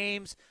Bill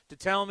James to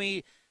tell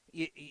me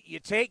you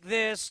take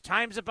this,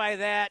 times it by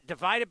that,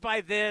 divide it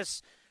by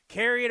this,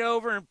 carry it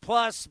over, and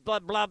plus blah,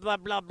 blah, blah,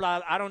 blah,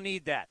 blah. I don't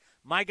need that.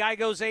 My guy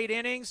goes 8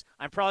 innings,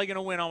 I'm probably going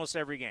to win almost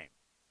every game.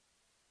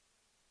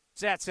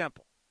 It's that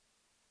simple.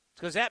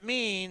 Because that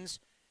means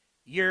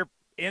you're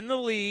in the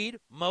lead,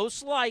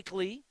 most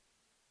likely,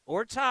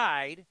 or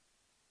tied,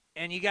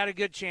 and you got a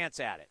good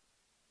chance at it.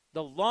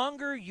 The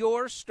longer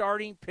your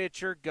starting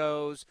pitcher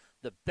goes,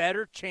 the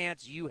better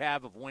chance you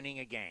have of winning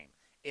a game.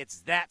 It's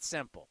that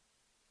simple.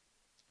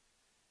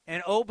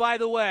 And, oh, by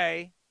the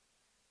way,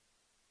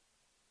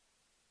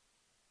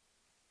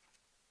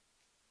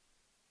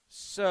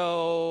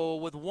 so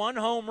with 1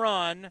 home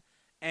run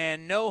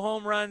and no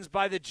home runs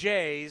by the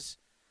Jays,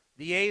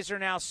 the A's are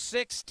now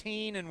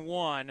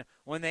 16-1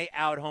 when they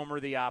out-homer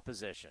the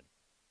opposition.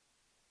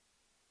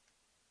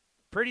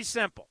 Pretty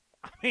simple.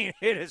 I mean,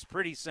 it is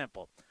pretty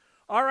simple.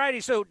 All righty,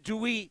 so do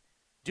we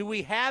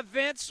have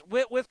Vince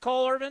with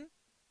Cole Irvin?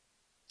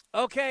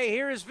 Okay,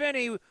 here is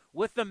Vinny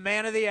with the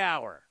man of the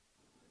hour.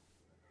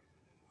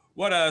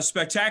 What a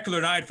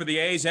spectacular night for the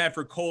A's and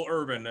for Cole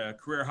Irvin. A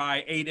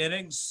career-high 8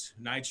 innings,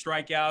 9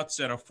 strikeouts,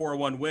 and a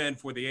 4-1 win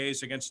for the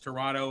A's against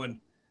Toronto. And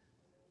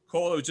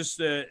Cole, it just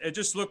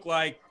looked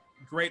like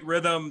great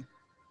rhythm,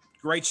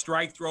 great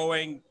strike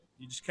throwing.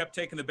 You just kept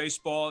taking the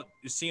baseball.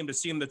 You seemed to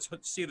see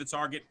the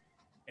target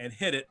and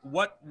hit it.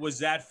 What was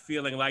that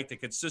feeling like to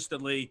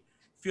consistently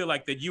feel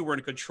like that you were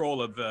in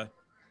control of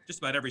just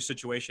about every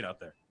situation out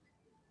there?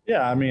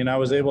 Yeah, I mean, I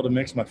was able to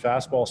mix my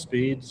fastball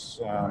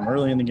speeds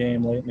early in the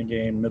game, late in the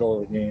game, middle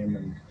of the game,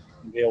 and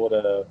be able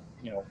to,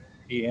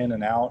 be in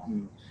and out.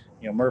 And,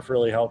 Murph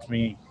really helped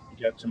me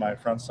get to my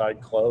front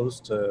side close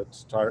to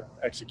start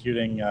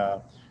executing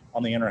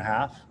on the inner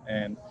half.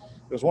 And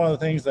it was one of the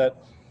things that,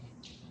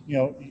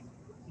 I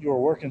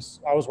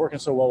was working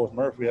so well with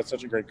Murph. We had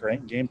such a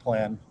great game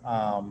plan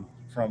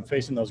from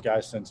facing those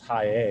guys since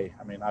high A.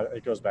 I mean,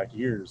 it goes back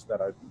years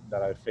that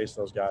I faced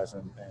those guys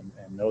and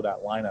know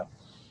that lineup.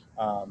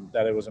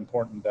 That it was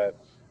important that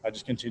I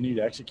just continued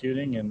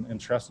executing and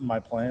trusting my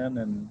plan.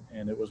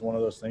 And it was one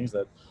of those things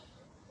that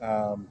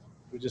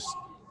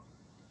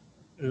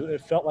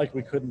it felt like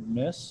we couldn't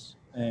miss.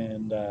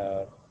 And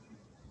I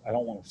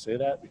don't want to say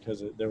that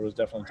because there was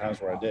definitely times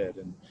where I did.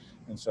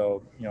 And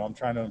so, I'm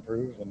trying to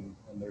improve, and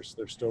there's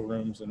still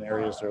rooms and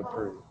areas to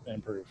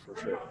improve for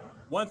sure.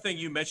 One thing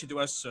you mentioned to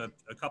us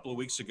a couple of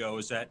weeks ago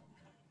is that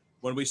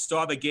when we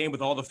saw the game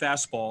with all the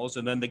fastballs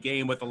and then the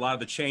game with a lot of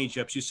the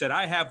changeups, you said,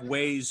 I have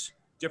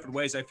different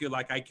ways I feel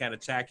like I can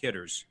attack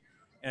hitters.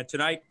 And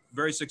tonight,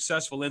 very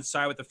successful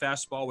inside with the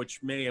fastball,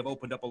 which may have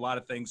opened up a lot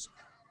of things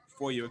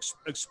for you.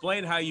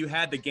 Explain how you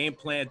had the game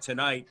plan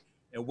tonight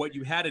and what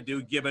you had to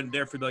do given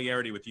their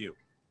familiarity with you.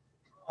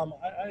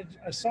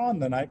 I saw them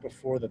the night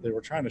before that they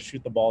were trying to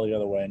shoot the ball the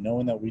other way,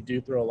 knowing that we do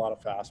throw a lot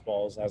of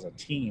fastballs as a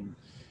team.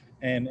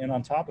 And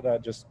on top of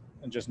that, just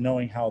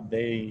knowing how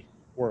they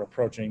were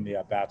approaching the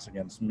at-bats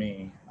against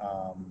me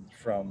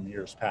from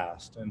years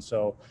past. And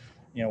so,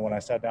 when I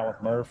sat down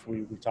with Murph,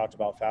 we talked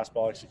about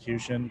fastball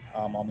execution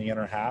on the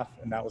inner half,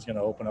 and that was going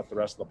to open up the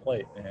rest of the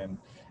plate.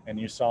 And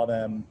you saw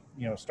them,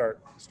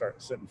 start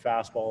sitting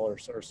fastball or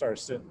start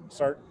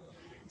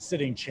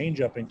sitting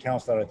changeup in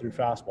counts that I threw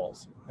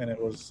fastballs. And it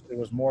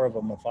was more of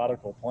a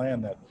methodical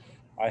plan that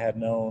I had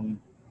known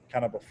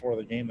kind of before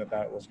the game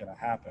that was going to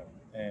happen.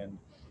 And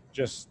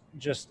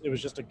it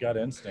was just a gut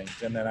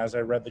instinct. And then as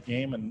I read the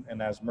game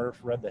and as Murph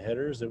read the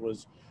hitters, we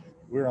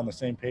were on the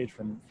same page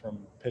from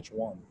pitch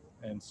one.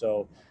 And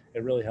so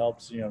it really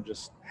helps,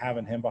 just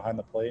having him behind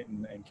the plate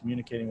and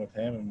communicating with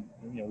him.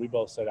 And, we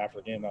both said after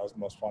the game, that was the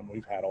most fun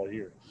we've had all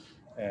year.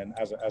 And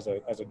as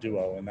a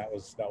duo. And that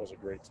was a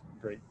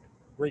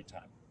great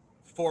time.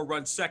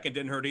 4-run second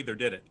didn't hurt either,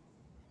 did it?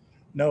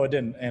 No, it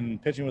didn't.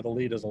 And pitching with a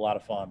lead is a lot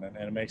of fun, and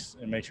it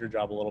makes your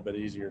job a little bit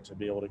easier to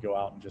be able to go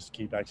out and just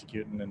keep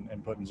executing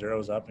and putting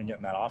zeros up and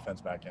getting that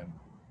offense back in.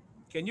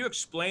 Can you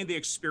explain the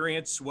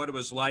experience, what it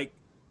was like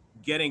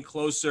getting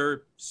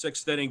closer,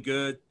 6th inning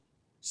good,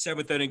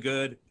 7th inning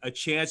good, a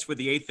chance for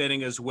the 8th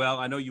inning as well?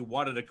 I know you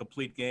wanted a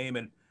complete game,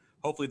 and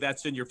hopefully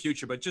that's in your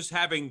future, but just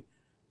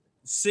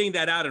seeing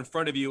that out in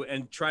front of you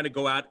and trying to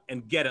go out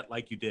and get it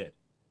like you did.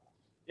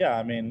 Yeah,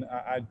 I mean,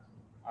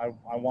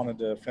 I wanted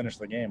to finish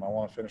the game. I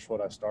want to finish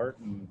what I start,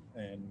 and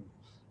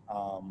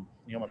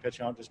my pitch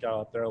count just got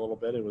up there a little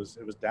bit. It was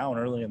down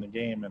early in the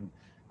game, and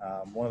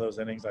one of those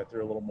innings I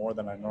threw a little more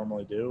than I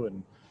normally do,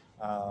 and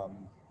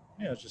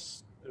it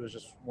was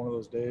just one of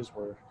those days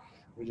where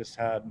we just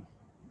had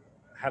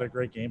a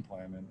great game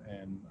plan,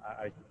 and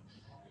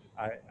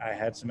I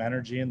had some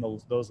energy in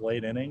those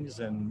late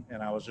innings, and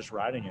I was just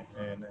riding it,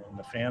 and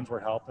the fans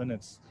were helping.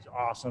 It's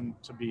awesome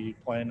to be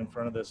playing in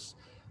front of this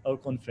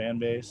Oakland fan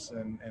base,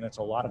 and it's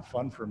a lot of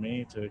fun for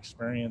me to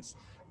experience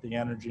the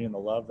energy and the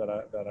love that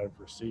I've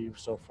received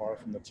so far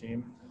from the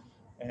team,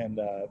 and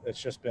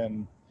it's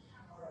been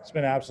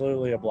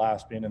absolutely a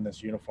blast being in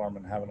this uniform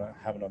and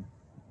having a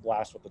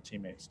blast with the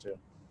teammates too.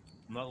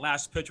 The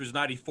last pitch was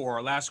 94.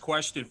 Our last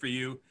question for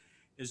you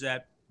is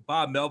that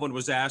Bob Melvin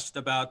was asked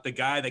about the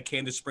guy that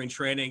came to spring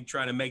training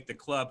trying to make the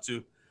club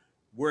to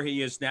where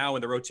he is now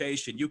in the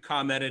rotation. You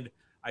commented,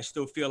 I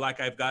still feel like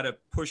I've got to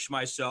push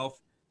myself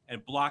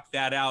and block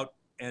that out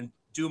and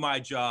do my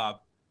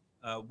job.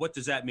 What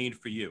does that mean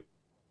for you?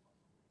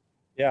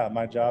 Yeah,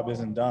 my job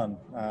isn't done.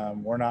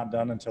 We're not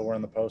done until we're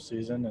in the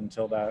postseason,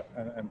 until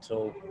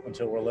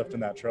we're lifting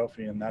that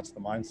trophy, and that's the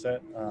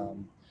mindset.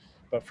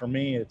 But for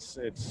me, it's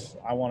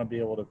I want to be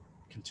able to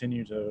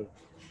continue to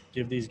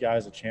give these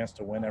guys a chance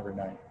to win every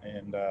night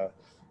and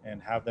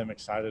have them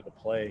excited to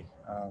play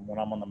when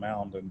I'm on the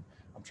mound. And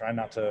I'm trying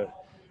not to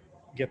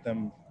get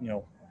them,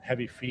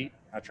 heavy feet.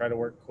 I try to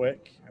work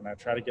quick, and I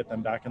try to get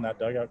them back in that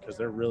dugout because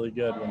they're really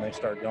good when they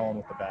start going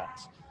with the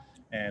bats.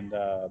 And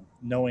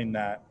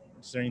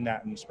seeing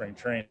that in spring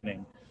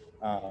training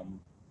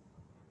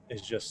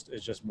is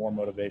just more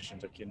motivation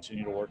to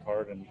continue to work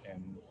hard and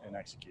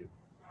execute.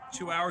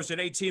 2 hours and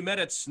 18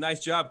 minutes. Nice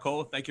job,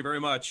 Cole. Thank you very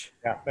much.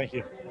 Yeah, thank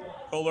you.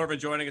 Cole Irvin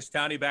joining us.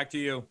 Townie, back to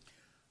you.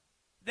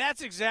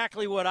 That's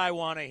exactly what I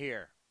want to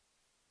hear.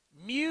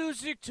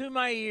 Music to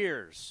my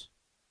ears.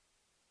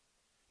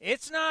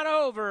 It's not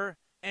over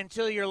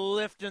until you're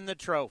lifting the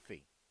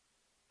trophy.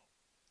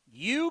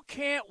 You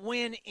can't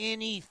win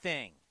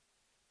anything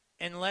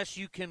unless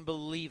you can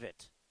believe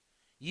it.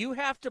 You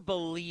have to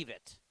believe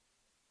it.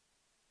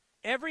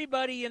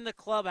 Everybody in the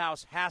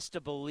clubhouse has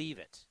to believe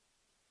it.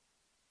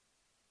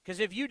 Because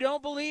if you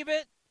don't believe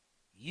it,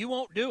 you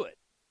won't do it.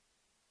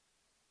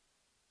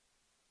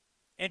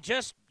 And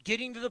just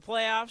getting to the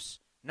playoffs,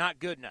 not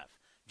good enough.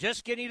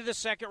 Just getting to the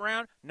second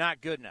round, not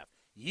good enough.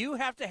 You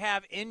have to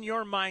have in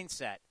your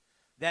mindset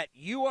that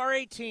you are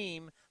a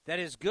team that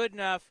is good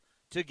enough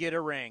to get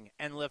a ring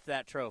and lift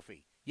that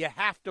trophy. You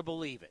have to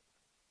believe it.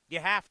 You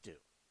have to.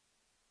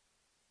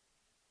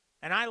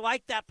 And I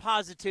like that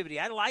positivity.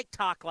 I like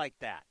talk like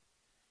that.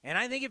 And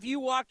I think if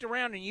you walked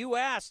around and you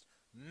asked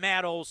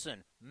Matt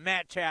Olson,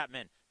 Matt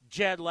Chapman,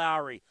 Jed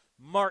Lowry,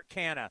 Mark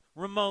Canha,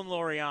 Ramon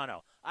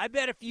Laureano, I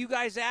bet if you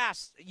guys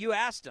asked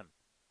them,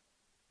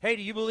 hey,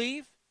 do you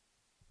believe?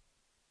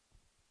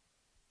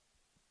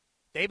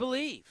 They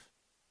believe.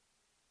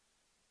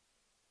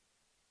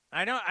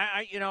 I know.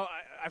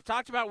 I've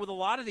talked about it with a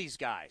lot of these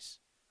guys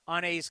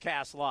on A's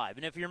Cast Live.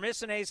 And if you're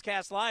missing A's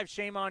Cast Live,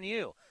 shame on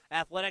you.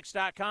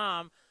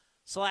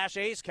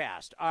 Athletics.com/A's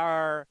Cast,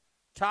 our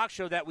talk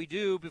show that we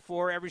do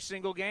before every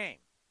single game.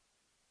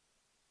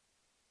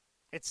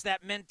 It's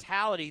that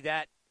mentality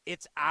that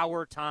it's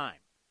our time.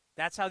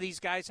 That's how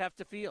these guys have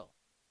to feel.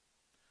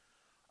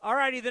 All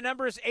righty, the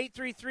number is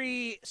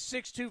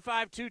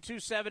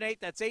 833-625-2278.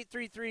 That's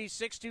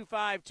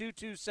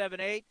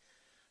 833-625-2278.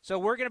 So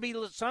we're going to be,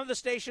 some of the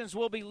stations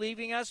will be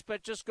leaving us,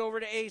 but just go over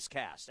to A's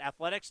Cast,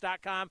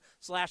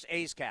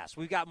 athletics.com/A's Cast.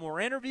 We've got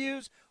more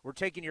interviews. We're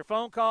taking your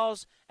phone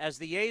calls as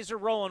the A's are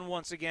rolling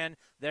once again.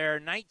 They're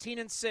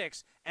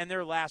 19-6 in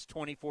their last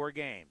 24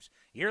 games.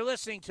 You're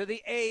listening to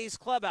the A's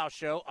Clubhouse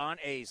Show on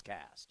A's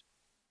Cast.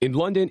 In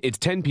London, it's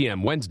 10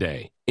 p.m.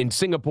 Wednesday. In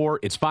Singapore,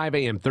 it's 5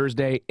 a.m.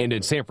 Thursday. And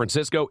in San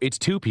Francisco, it's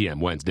 2 p.m.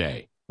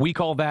 Wednesday. We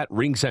call that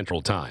Ring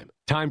Central Time.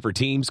 Time for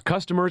teams,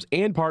 customers,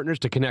 and partners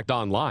to connect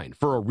online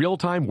for a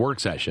real-time work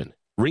session.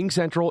 Ring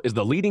Central is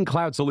the leading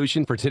cloud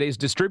solution for today's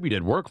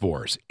distributed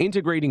workforce,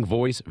 integrating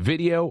voice,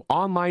 video,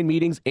 online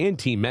meetings, and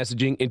team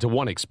messaging into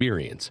one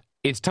experience.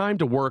 It's time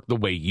to work the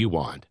way you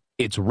want.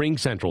 It's Ring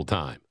Central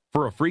Time.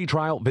 For a free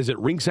trial, visit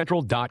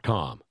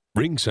ringcentral.com.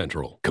 Ring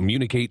Central.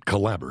 Communicate,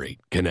 collaborate,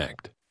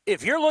 connect.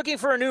 If you're looking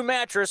for a new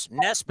mattress,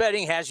 Nest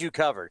Bedding has you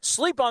covered.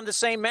 Sleep on the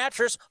same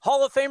mattress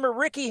Hall of Famer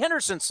Ricky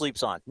Henderson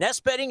sleeps on.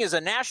 Nest Bedding is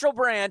a national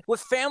brand with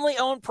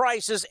family-owned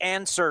prices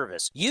and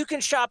service. You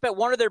can shop at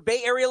one of their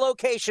Bay Area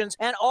locations,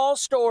 and all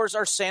stores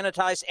are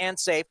sanitized and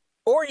safe.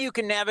 Or you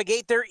can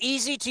navigate their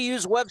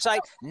easy-to-use website,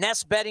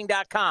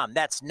 nestbedding.com.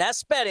 That's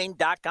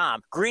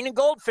nestbedding.com. Green and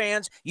gold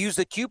fans, use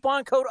the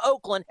coupon code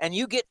Oakland, and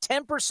you get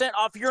 10%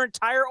 off your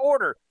entire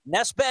order.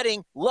 Nest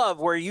Bedding, love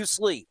where you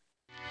sleep.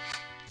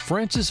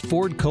 Francis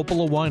Ford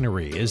Coppola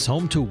Winery is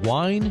home to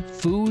wine,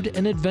 food,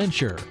 and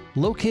adventure.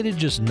 Located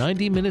just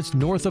 90 minutes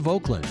north of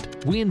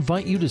Oakland, we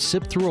invite you to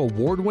sip through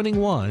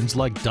award-winning wines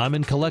like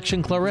Diamond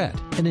Collection Claret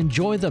and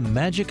enjoy the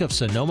magic of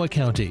Sonoma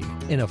County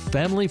in a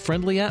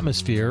family-friendly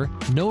atmosphere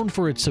known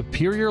for its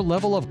superior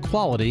level of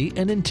quality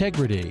and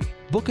integrity.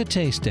 Book a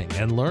tasting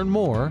and learn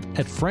more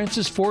at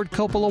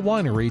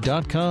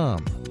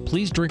francisfordcoppolawinery.com.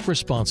 Please drink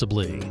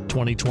responsibly.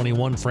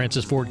 2021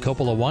 Francis Ford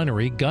Coppola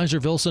Winery,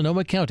 Geyserville,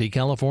 Sonoma County,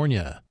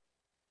 California.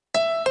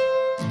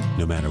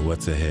 No matter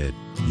what's ahead,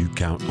 you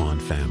count on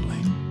family.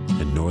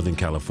 And Northern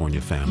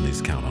California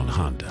families count on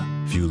Honda.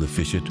 Fuel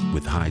efficient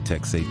with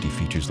high-tech safety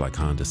features like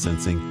Honda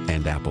Sensing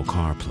and Apple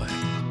CarPlay.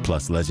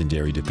 Plus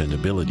legendary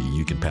dependability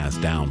you can pass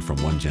down from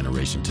one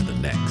generation to the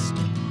next.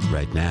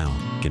 Right now,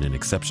 get an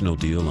exceptional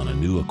deal on a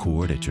new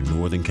Accord at your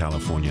Northern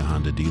California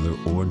Honda dealer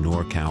or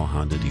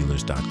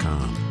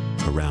NorCalHondaDealers.com.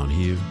 Around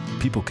here,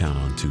 people count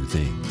on two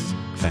things,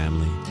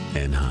 family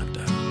and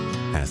Honda.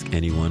 Ask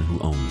anyone who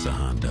owns a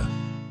Honda.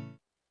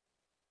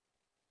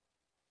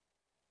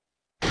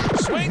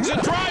 Swings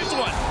and drives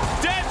one.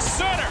 Dead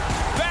center.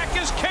 Back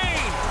is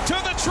Kane to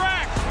the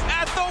track.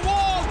 At the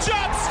wall.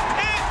 Jumps.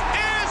 It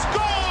is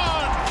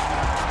gone.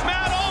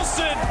 Matt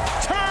Olson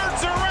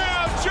turns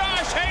around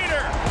Josh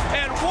Hader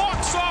and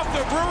walks off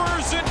the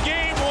Brewers in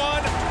Game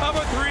 1 of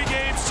a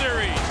 3-game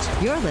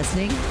series. You're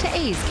listening to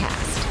A's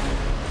Cast.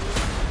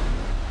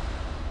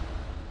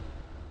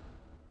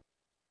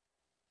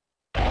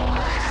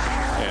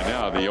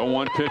 The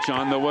 0-1 pitch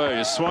on the way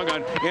is swung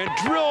on and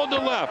drilled to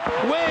left,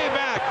 way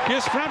back.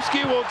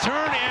 Yastrzemski will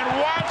turn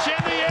and watch,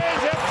 and the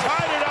A's have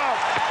tied it up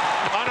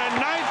on a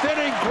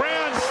 9th-inning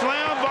grand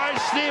slam by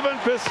Stephen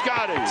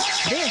Piscotty.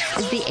 This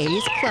is the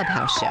A's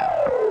Clubhouse Show.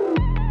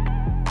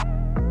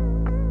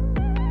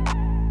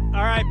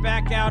 All right,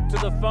 back out to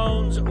the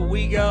phones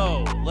we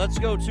go. Let's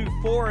go to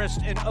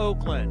Forrest in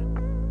Oakland.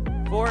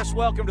 Forrest,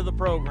 welcome to the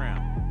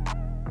program.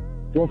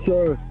 Yes,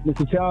 sir.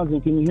 Mr.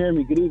 Townsend, can you hear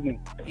me? Good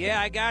evening. Yeah,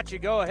 I got you.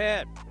 Go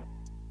ahead.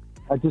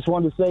 I just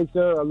wanted to say,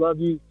 sir, I love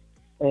you,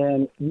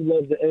 and you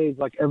love the A's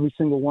like every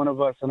single one of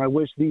us, and I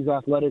wish these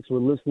athletics were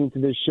listening to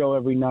this show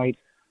every night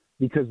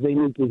because they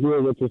need to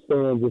hear what you're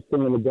saying. You're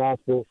singing the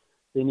gospel.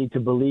 They need to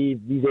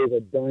believe. These A's are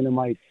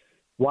dynamite.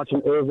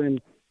 Watching Irvin,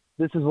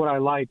 this is what I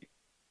like.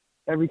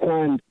 Every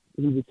time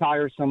he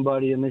retires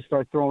somebody and they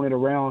start throwing it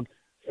around,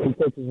 he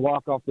takes his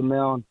walk off the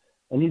mound,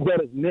 and he's got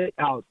his mitt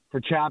out for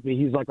Chappie.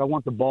 He's like, I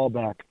want the ball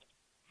back.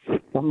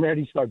 I'm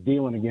ready to start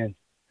dealing again.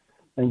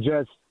 And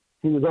just,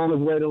 he was on his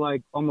way to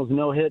like almost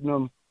no-hitting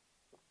him,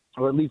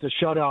 or at least a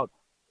shutout.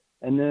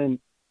 And then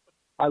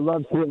I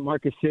love seeing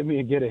Marcus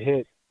Semien get a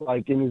hit,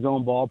 like in his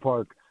own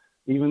ballpark.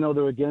 Even though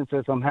they're against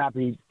us, I'm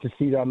happy to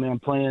see that man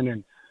playing.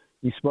 And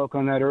you spoke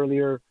on that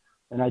earlier.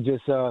 And I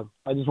just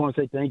want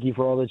to say thank you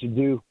for all that you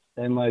do.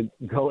 And, like,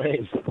 go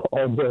A's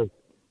all day.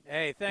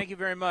 Hey, thank you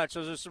very much.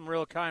 Those are some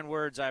real kind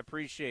words. I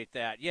appreciate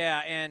that.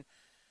 Yeah, and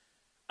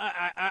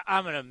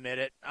I'm going to admit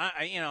it.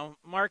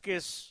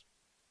 Marcus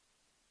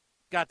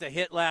got the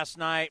hit last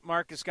night.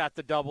 Marcus got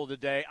the double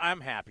today.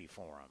 I'm happy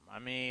for him. I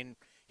mean,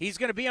 he's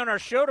going to be on our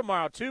show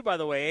tomorrow, too, by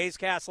the way, A's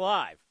Cast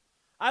Live.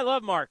 I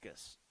love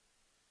Marcus.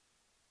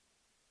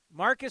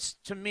 Marcus,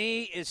 to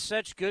me, is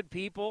such good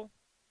people.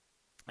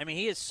 I mean,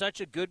 he is such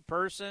a good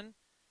person.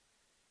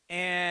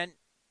 And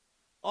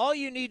all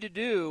you need to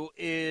do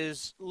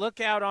is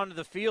look out onto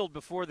the field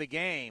before the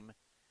game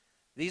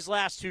these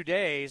last 2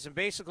 days, and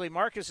basically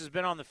Marcus has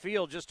been on the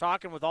field just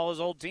talking with all his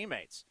old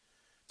teammates.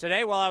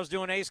 Today, while I was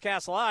doing A's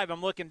Cast Live,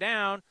 I'm looking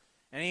down,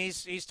 and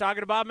he's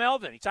talking about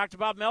Melvin. He talked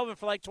about Melvin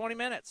for like 20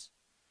 minutes.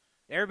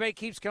 Everybody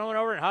keeps coming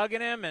over and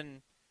hugging him,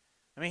 and,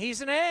 I mean,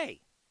 he's an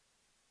A.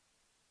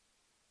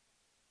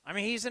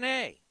 He's an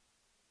A.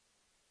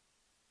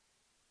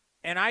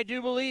 And I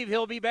do believe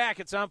he'll be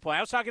back at some point. I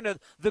was talking to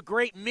the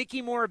great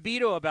Mickey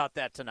Morabito about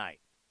that tonight.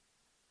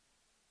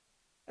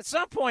 At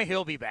some point,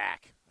 he'll be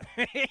back.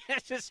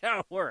 That's just how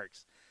it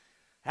works.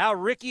 How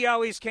Ricky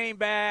always came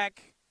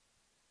back.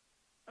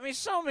 I mean,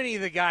 so many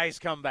of the guys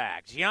come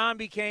back.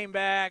 Giambi came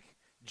back.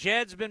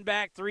 Jed's been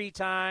back 3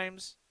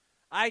 times.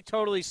 I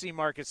totally see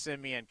Marcus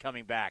Semien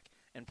coming back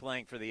and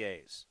playing for the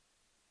A's.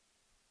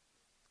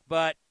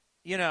 But,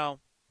 you know,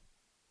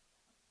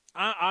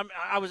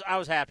 I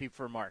was happy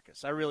for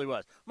Marcus. I really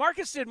was.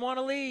 Marcus didn't want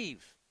to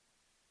leave.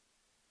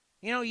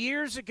 You know,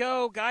 years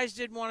ago, guys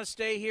didn't want to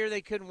stay here. They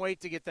couldn't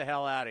wait to get the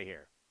hell out of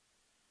here.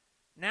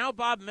 Now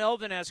Bob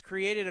Melvin has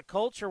created a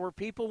culture where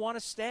people want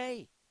to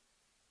stay.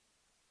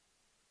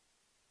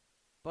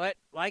 But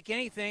like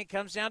anything, it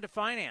comes down to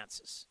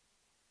finances.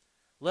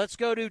 Let's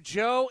go to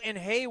Joe in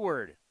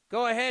Hayward.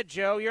 Go ahead,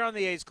 Joe. You're on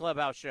the A's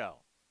Clubhouse Show.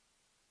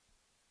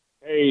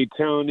 Hey,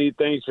 Tony,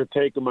 thanks for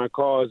taking my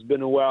call. It's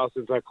been a while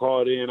since I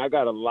called in. I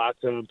got a lot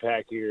to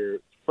unpack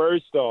here.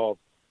 First off,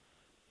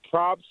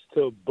 props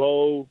to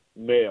Bo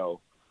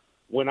Mel.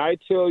 When I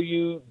tell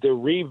you the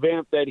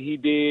revamp that he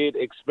did,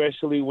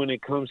 especially when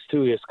it comes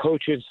to his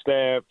coaching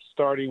staff,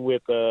 starting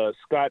with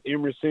Scott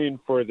Emerson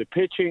for the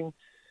pitching,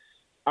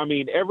 I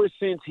mean, ever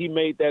since he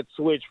made that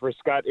switch for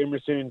Scott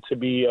Emerson to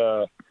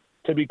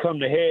become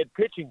the head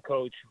pitching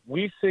coach,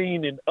 we've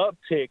seen an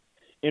uptick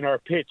in our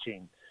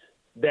pitching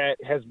that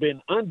has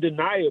been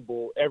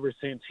undeniable ever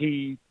since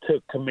he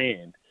took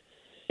command.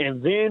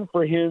 And then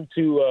for him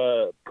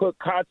to put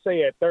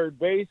Kotsay at third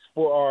base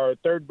for our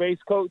third base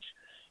coach,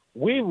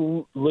 we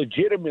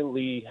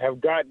legitimately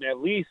have gotten at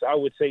least, I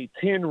would say,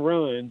 10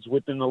 runs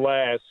within the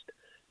last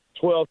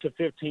 12 to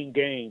 15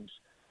 games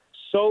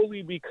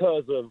solely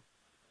because of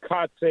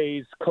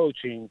Kotsay's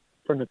coaching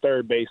from the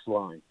third base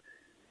line.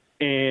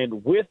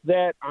 And with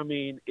that, I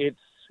mean, it's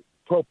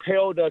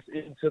propelled us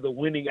into the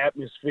winning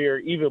atmosphere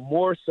even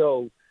more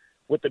so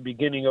with the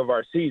beginning of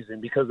our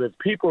season, because if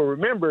people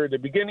remember, the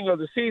beginning of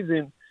the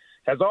season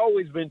has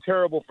always been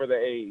terrible for the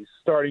A's,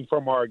 starting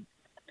from our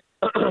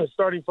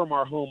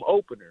home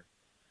opener.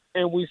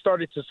 and we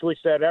started to switch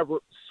that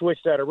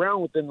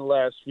around within the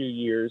last few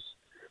years.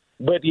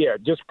 But, yeah,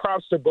 just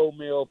props to Bo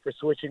Mill for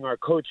switching our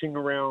coaching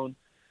around.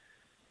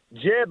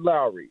 Jed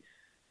Lowry.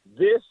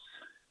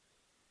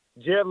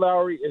 Jed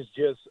Lowry is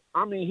just –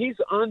 I mean, he's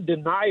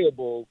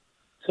undeniable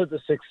to the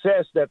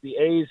success that the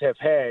A's have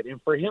had.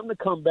 And for him to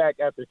come back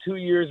after 2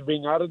 years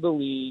being out of the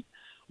league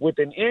with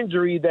an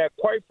injury that,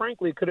 quite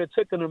frankly, could have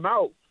taken him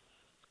out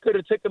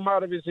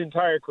of his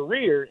entire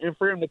career, and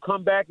for him to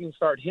come back and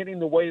start hitting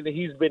the way that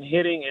he's been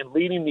hitting and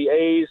leading the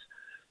A's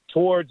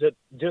towards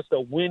just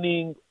a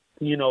winning –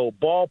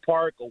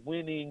 ballpark, a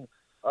winning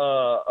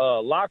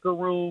locker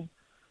room.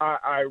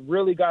 I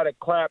really got to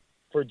clap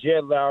for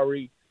Jed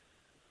Lowry.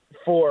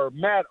 For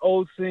Matt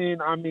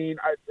Olson, I mean,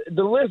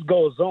 the list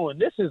goes on.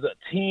 This is a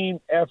team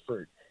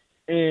effort.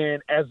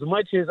 And as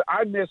much as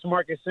I miss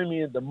Marcus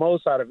Semien the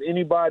most out of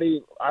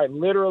anybody, I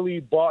literally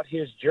bought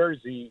his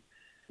jersey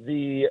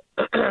the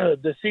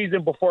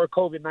season before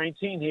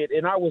COVID-19 hit,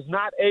 and I was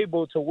not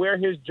able to wear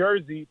his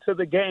jersey to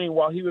the game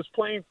while he was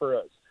playing for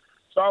us.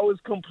 So I was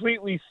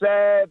completely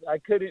sad.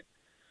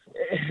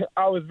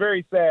 I was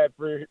very sad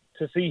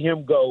to see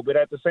him go. But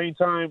at the same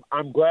time,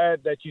 I'm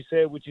glad that you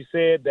said what you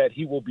said, that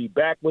he will be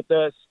back with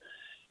us,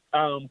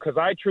 because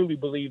I truly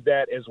believe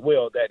that as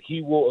well, that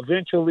he will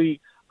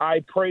eventually,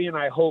 I pray and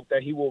I hope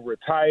that he will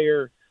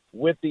retire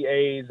with the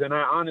A's. And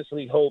I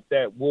honestly hope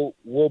that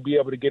we'll be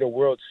able to get a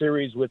World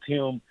Series with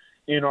him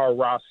in our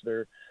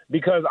roster,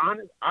 because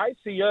I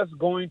see us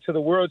going to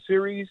the World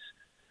Series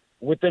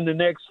within the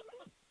next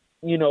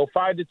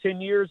 5 to 10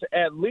 years,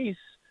 at least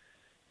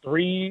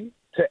 3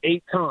 to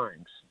 8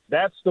 times.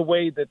 That's the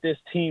way that this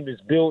team is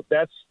built.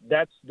 That's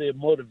the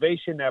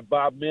motivation that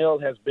Bob Mill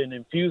has been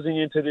infusing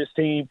into this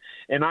team,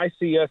 and I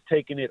see us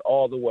taking it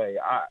all the way.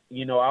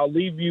 I'll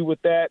leave you with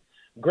that.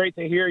 Great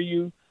to hear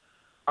you.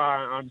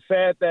 I'm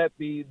sad that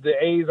the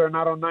A's are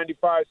not on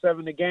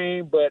 95.7 the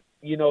game, but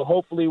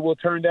hopefully we'll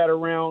turn that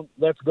around.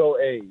 Let's go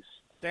A's.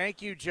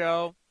 Thank you,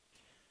 Joe.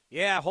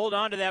 Yeah, hold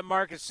on to that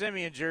Marcus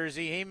Semien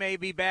jersey. He may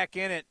be back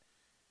in it.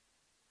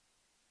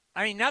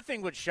 I mean,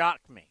 nothing would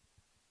shock me.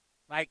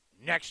 Like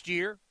next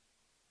year,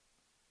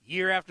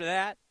 year after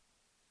that,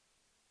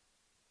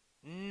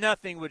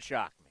 nothing would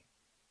shock me.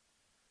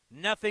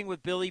 Nothing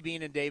with Billy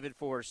Beane and David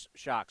Force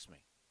shocks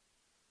me.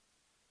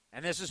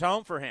 And this is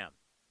home for him.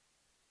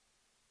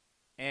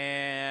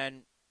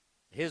 And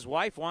his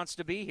wife wants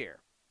to be here.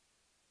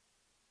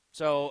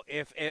 So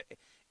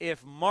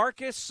if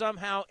Marcus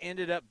somehow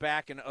ended up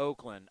back in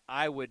Oakland,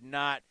 I wouldn't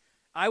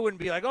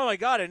be like, oh my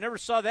God, I never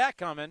saw that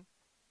coming.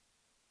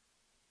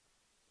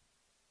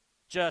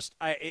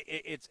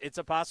 It's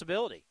a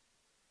possibility.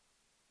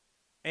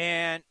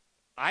 And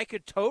I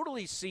could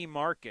totally see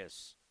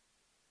Marcus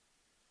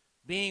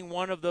being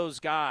one of those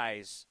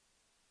guys,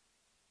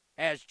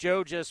 as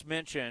Joe just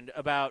mentioned,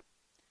 about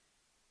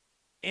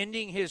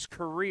ending his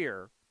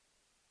career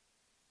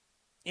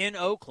in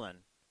Oakland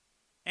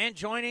and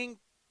joining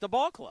the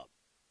ball club.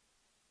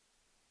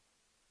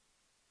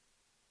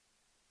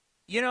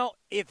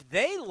 If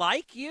they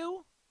like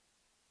you,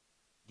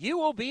 you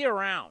will be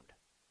around.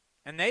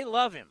 And they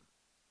love him.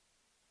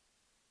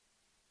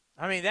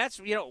 I mean, that's,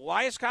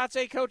 why is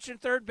Kotsay coaching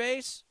third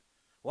base?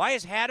 Why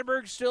is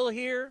Hatterberg still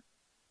here?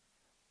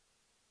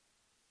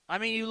 I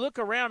mean, you look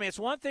around. I mean, it's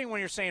one thing when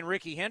you're saying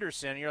Ricky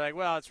Henderson. You're like,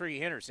 well, it's Ricky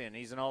Henderson.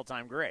 He's an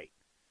all-time great.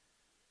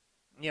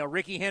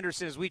 Ricky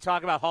Henderson, as we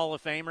talk about Hall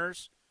of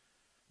Famers,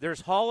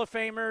 there's Hall of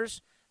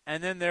Famers,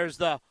 and then there's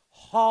the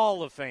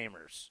Hall of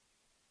Famers.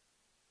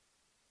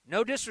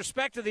 No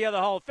disrespect to the other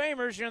Hall of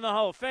Famers. You're in the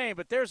Hall of Fame,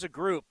 but there's a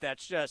group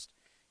that's just,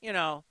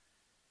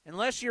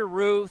 unless you're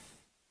Ruth,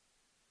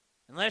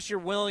 unless you're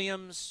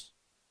Williams,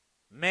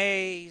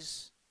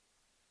 Mays,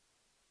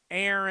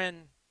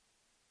 Aaron,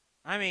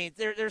 I mean,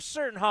 there's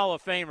certain Hall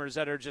of Famers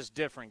that are just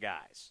different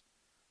guys.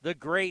 The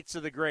greats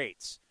of the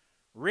greats.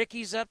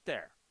 Ricky's up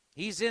there.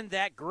 He's in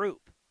that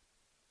group.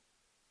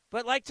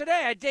 But like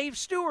today, I had Dave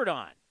Stewart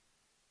on.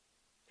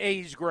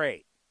 He's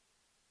great.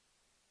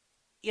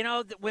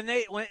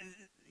 When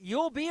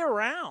you'll be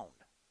around.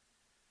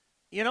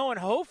 And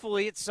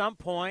hopefully at some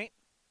point,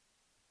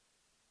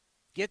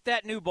 get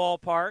that new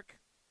ballpark.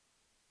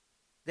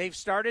 They've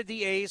started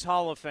the A's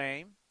Hall of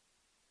Fame.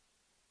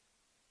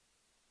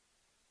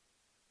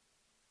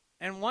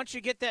 And once you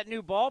get that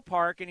new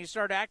ballpark and you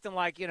start acting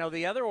like,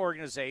 the other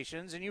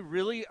organizations, and you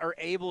really are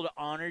able to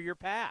honor your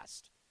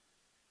past.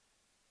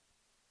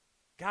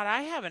 God,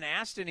 I haven't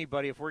asked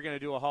anybody if we're going to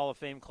do a Hall of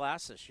Fame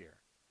class this year.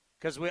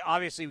 Because we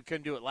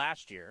couldn't do it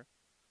last year.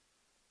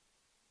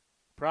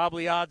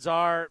 Probably odds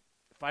are,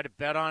 if I'd have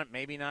bet on it,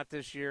 maybe not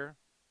this year.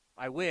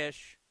 I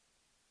wish.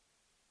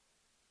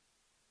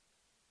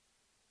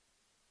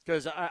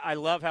 Because I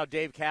love how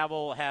Dave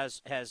Kaval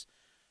has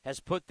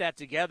put that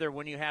together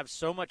when you have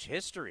so much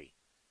history.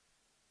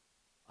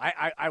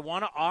 I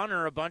want to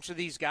honor a bunch of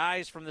these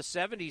guys from the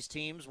 70s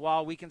teams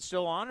while we can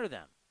still honor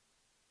them.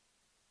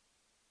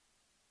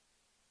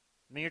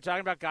 I mean, you're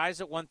talking about guys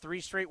that won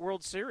 3 straight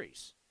World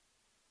Series.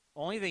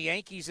 Only the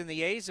Yankees and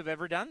the A's have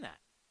ever done that.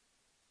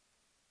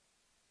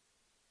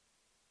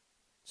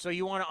 So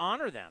you want to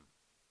honor them.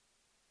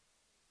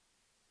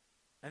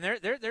 And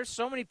there's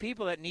so many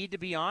people that need to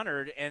be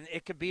honored, and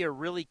it could be a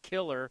really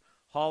killer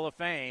Hall of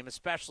Fame,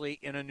 especially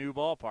in a new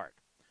ballpark.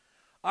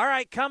 All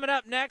right, coming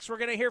up next, we're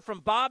going to hear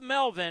from Bob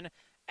Melvin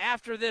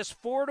after this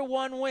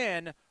 4-1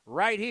 win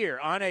right here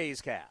on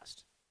A's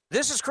Cast.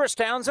 This is Chris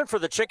Townsend for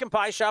the Chicken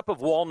Pie Shop of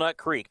Walnut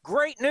Creek.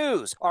 Great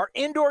news! Our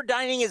indoor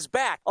dining is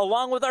back,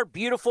 along with our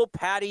beautiful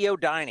patio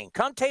dining.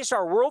 Come taste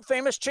our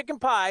world-famous chicken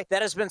pie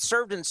that has been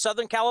served in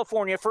Southern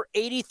California for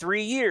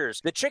 83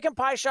 years. The Chicken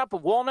Pie Shop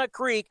of Walnut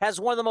Creek has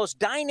one of the most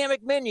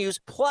dynamic menus,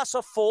 plus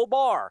a full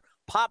bar.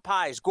 Pot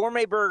pies,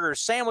 gourmet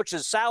burgers,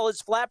 sandwiches,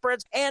 salads,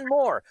 flatbreads, and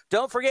more.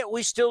 Don't forget,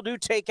 we still do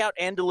takeout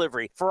and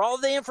delivery. For all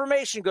the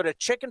information, go to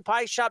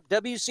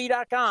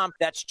chickenpieshopwc.com.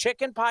 That's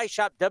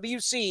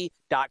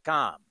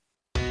chickenpieshopwc.com.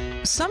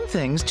 Some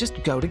things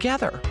just go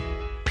together.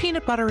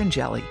 Peanut butter and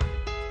jelly,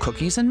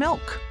 cookies and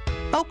milk,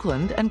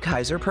 Oakland and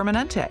Kaiser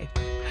Permanente.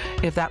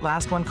 If that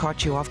last one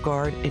caught you off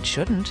guard, it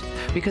shouldn't,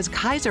 because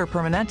Kaiser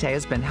Permanente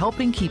has been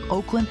helping keep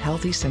Oakland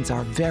healthy since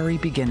our very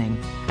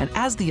beginning. And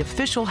as the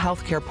official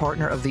healthcare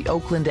partner of the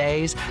Oakland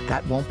A's,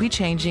 that won't be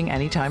changing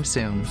anytime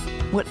soon.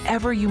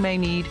 Whatever you may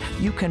need,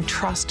 you can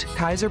trust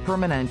Kaiser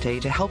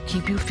Permanente to help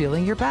keep you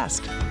feeling your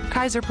best.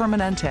 Kaiser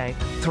Permanente.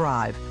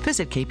 Thrive.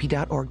 Visit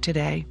kp.org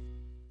today.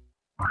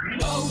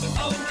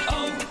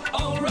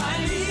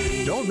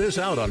 O'Reilly. Don't miss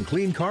out on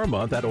Clean Car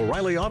Month at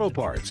O'Reilly Auto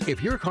Parts.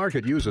 If your car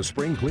could use a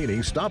spring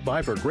cleaning, stop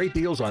by for great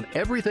deals on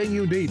everything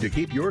you need to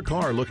keep your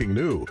car looking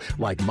new.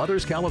 Like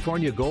Mother's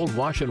California Gold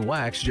Wash and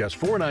Wax, just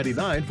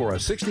 $4.99 for a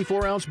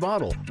 64-ounce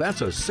bottle.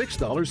 That's a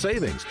 $6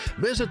 savings.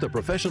 Visit the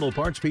professional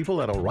parts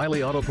people at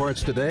O'Reilly Auto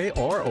Parts today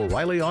or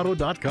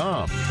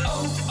O'ReillyAuto.com.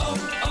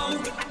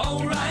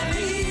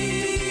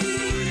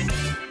 O'Reilly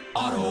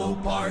Auto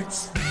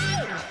Parts.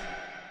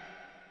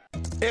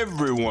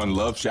 Everyone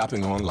loves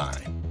shopping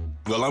online.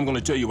 Well, I'm going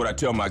to tell you what I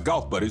tell my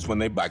golf buddies when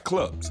they buy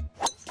clubs.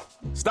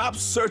 Stop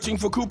searching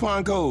for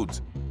coupon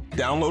codes.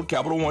 Download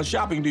Capital One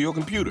Shopping to your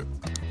computer.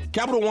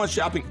 Capital One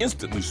Shopping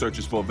instantly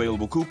searches for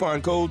available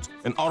coupon codes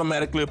and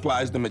automatically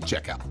applies them at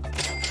checkout.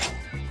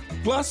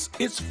 Plus,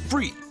 it's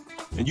free,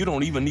 and you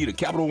don't even need a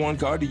Capital One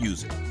card to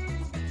use it.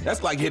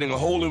 That's like hitting a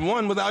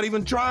hole-in-one without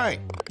even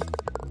trying.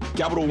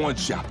 Capital One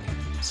Shopping.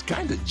 It's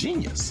kind of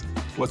genius.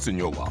 What's in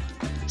your wallet?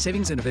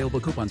 Savings and available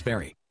coupons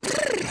vary.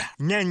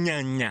 Nya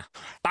nya nya.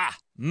 Ba.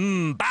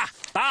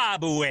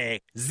 Babue.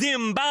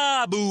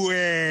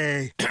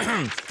 Zimbabwe.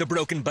 The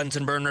broken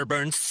Bunsen burner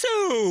burns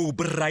so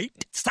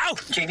bright.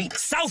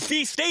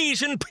 Southeast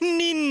Asian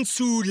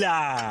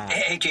Peninsula.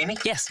 Hey, Jamie?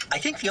 Yes? I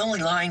think the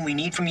only line we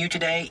need from you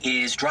today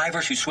is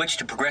drivers who switch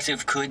to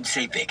Progressive could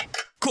save big.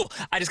 Cool.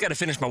 I just got to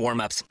finish my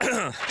warm-ups.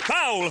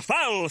 Foul,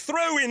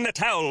 throw in the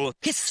towel.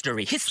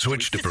 History.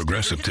 Switch to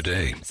Progressive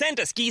today.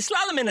 Santa ski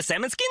slalom in a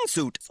salmon skin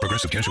suit.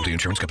 Progressive Casualty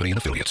Insurance Company and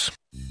Affiliates.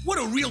 What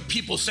are real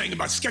people saying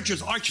about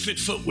Skechers Arch Fit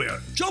footwear?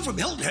 Joe from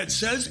Hilton Head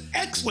says,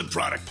 excellent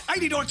product. I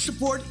need arch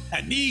support,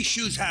 and these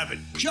shoes have it.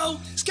 Joe,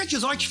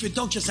 Skechers Arch Fit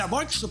don't just have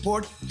arch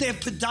support, they have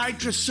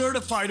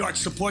podiatrist-certified arch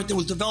support that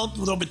was developed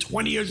with over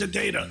 20 years of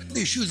data.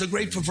 These shoes are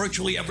great for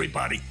virtually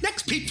everybody.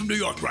 Next, Pete from New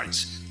York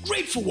writes,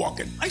 great for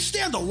walking. I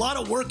stand a lot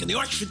of work, and the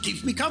Arch Fit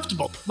keeps me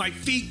comfortable. My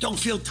feet don't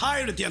feel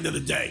tired at the end of the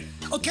day.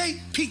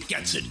 Okay, Pete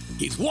gets it.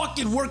 He's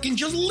walking, working,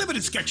 just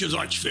limited Skechers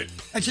Arch Fit.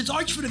 And since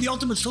Arch Fit is the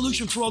ultimate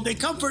solution for all-day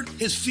comfort,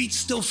 his feet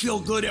still feel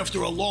good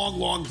after a long,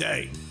 long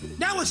day.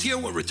 Now let's hear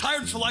what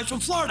Retired for Life from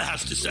Florida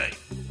has to say.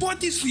 Bought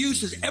these for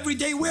use as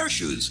everyday wear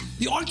shoes.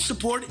 The arch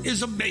support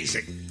is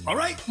amazing. All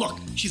right? Look,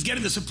 she's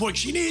getting the support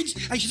she needs,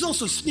 and she's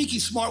also sneaky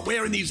smart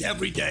wearing these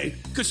every day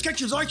because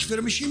Skechers Arch Fit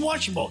are machine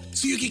washable,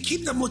 so you can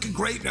keep them looking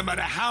great no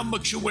matter how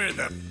much you wear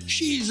them.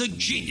 She's a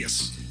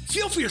genius.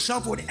 Feel for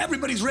yourself what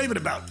everybody's raving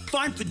about.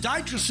 Find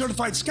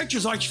podiatrist-certified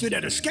Skechers Arch Fit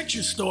at a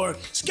Skechers store,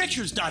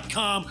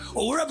 Skechers.com,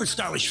 or wherever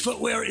stylish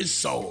footwear is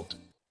sold.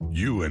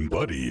 You and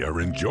Buddy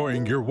are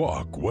enjoying your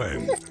walk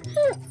when...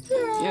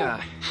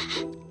 Yeah,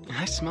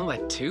 I smell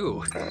that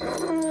too.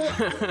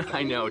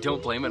 I know,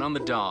 don't blame it on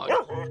the dog.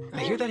 I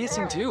hear that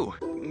hissing too.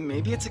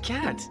 Maybe it's a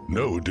cat.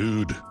 No,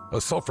 dude.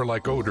 A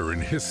sulfur-like odor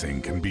and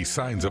hissing can be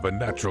signs of a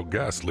natural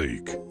gas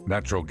leak.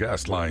 Natural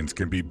gas lines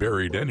can be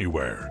buried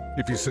anywhere.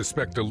 If you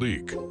suspect a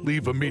leak,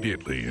 leave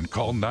immediately and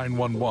call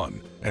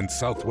 911 and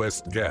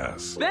Southwest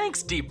Gas.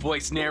 Thanks, deep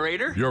voice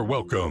narrator. You're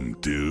welcome,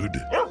 dude.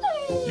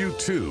 You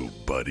too,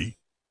 buddy.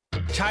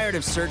 Tired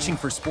of searching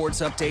for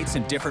sports updates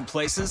in different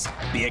places?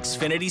 The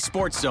Xfinity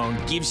Sports Zone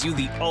gives you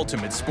the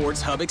ultimate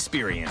sports hub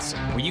experience,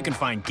 where you can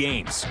find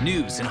games,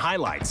 news, and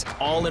highlights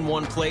all in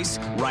one place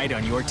right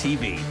on your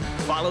TV.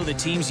 Follow the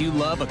teams you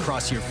love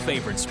across your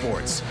favorite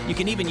sports. You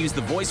can even use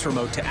the voice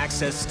remote to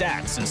access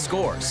stats and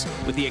scores.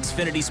 With the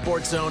Xfinity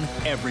Sports Zone,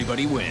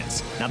 everybody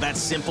wins. Now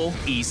that's simple,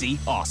 easy,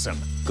 awesome.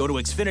 Go to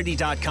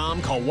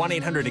Xfinity.com, call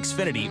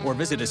 1-800-XFINITY, or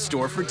visit a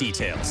store for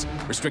details.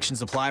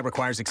 Restrictions apply.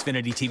 Requires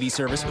Xfinity TV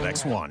service with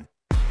X1.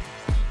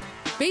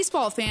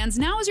 Baseball fans,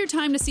 now is your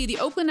time to see the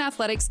Oakland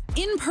Athletics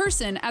in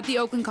person at the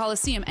Oakland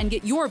Coliseum and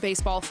get your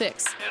baseball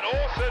fix. And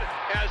Olsen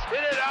has hit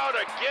it out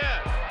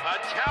again. A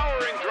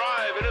towering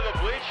drive into the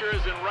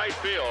bleachers in right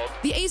field.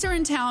 The A's are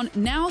in town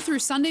now through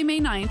Sunday, May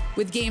 9th,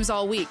 with games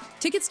all week.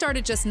 Tickets start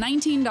at just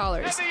 $19. And the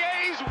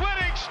A's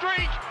winning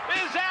streak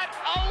is at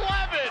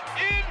 11.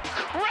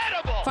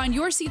 Incredible! Find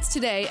your seats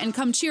today and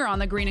come cheer on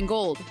the green and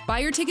gold. Buy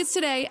your tickets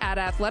today at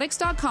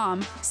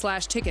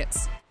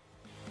athletics.com/tickets.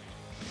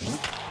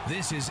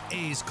 This is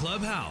A's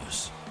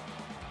Clubhouse.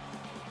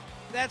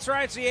 That's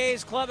right, it's the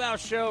A's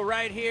Clubhouse show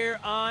right here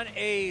on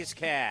A's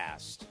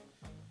Cast.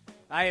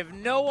 I have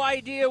no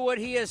idea what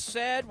he has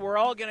said. We're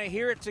all going to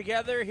hear it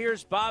together.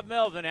 Here's Bob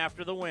Melvin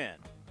after the win.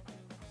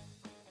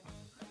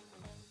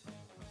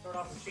 Start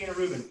off with Shana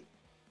Rubin.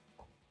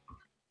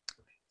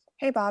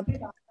 Hey, Bob.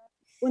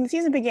 When the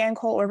season began,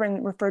 Cole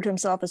Irvin referred to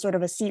himself as sort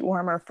of a seat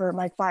warmer for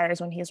Mike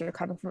Fiers when he's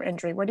recovering from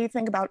injury. What do you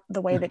think about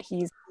the way that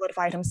he's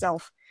solidified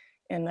himself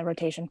in the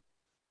rotation?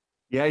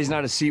 Yeah, he's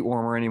not a seat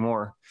warmer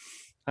anymore.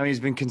 I mean, he's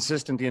been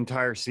consistent the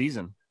entire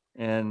season.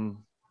 And,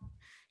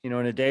 you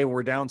know, in a day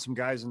we're down some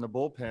guys in the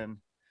bullpen,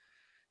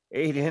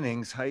 8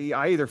 innings, I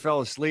either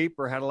fell asleep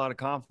or had a lot of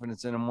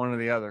confidence in him, one or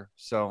the other.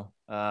 So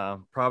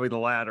probably the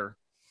latter.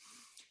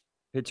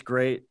 Pitched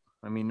great.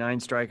 I mean, 9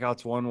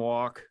 strikeouts, 1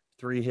 walk,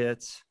 3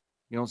 hits.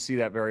 You don't see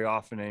that very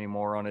often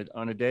anymore on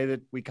a day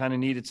that we kind of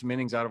needed some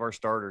innings out of our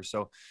starters.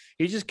 So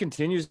he just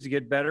continues to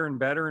get better and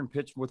better and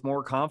pitch with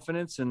more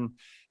confidence. And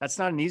that's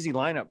not an easy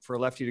lineup for a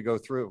lefty to go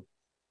through.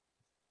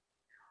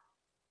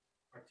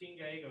 Martin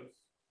Gallegos.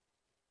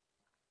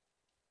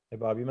 Hey,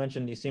 Bob, you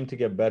mentioned he seemed to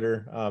get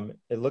better.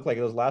 It looked like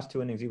those last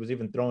 2 innings, he was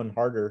even throwing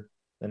harder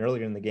than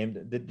earlier in the game.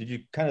 Did you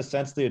kind of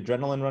sense the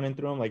adrenaline running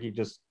through him? Like he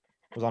just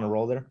was on a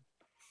roll there?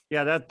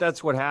 Yeah,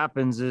 that's what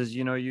happens is,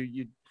 you know,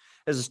 you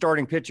as a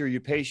starting pitcher, you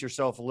pace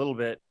yourself a little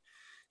bit.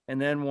 And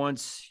then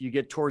once you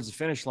get towards the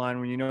finish line,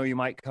 when you know you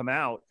might come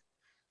out,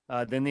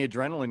 then the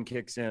adrenaline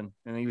kicks in.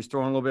 And he was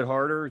throwing a little bit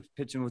harder,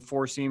 pitching with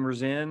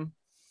 4-seamers in,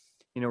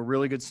 you know,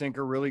 really good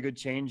sinker, really good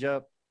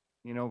changeup,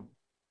 you know,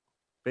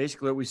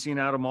 basically what we've seen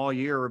out of him all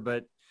year,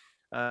 but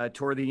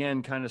toward the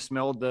end kind of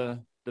smelled the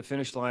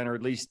finish line, or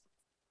at least,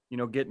 you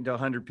know, getting to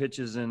 100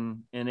 pitches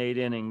in 8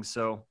 innings.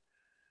 So,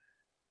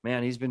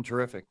 man, he's been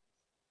terrific.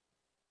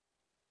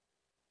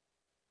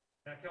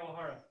 Matt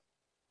Kawahara.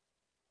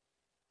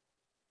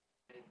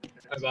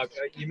 Hi, Bob.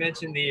 You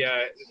mentioned the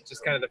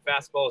just kind of the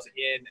fastballs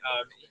in.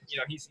 You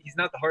know, he's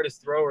not the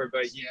hardest thrower,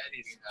 but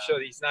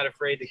he's not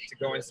afraid to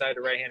go inside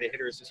the right-handed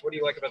hitters. Just what do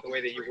you like about the way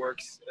that he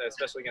works,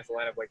 especially against a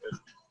lineup like this?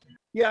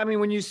 Yeah, I mean,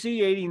 when you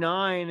see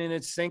 89 and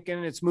it's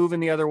sinking, it's moving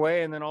the other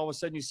way, and then all of a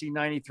sudden you see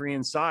 93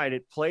 inside,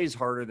 it plays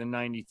harder than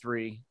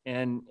 93.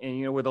 And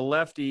you know, with a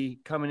lefty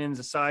coming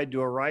inside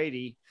to a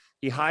righty,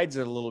 he hides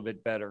it a little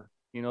bit better.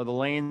 You know, the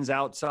lanes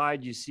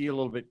outside, you see a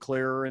little bit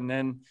clearer. And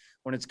then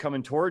when it's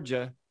coming towards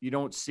you, you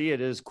don't see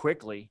it as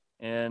quickly.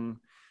 And,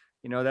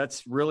 you know,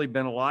 that's really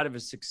been a lot of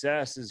his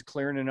success, is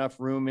clearing enough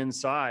room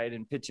inside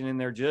and pitching in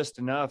there just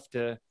enough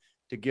to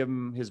give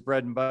him his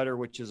bread and butter,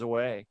 which is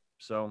away.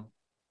 So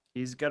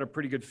he's got a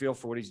pretty good feel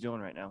for what he's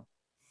doing right now.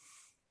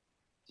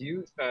 Do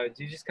you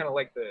just kind of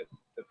like the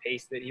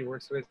pace that he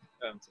works with?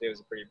 Today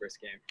was a pretty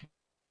brisk game.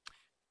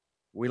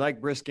 We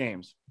like brisk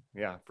games.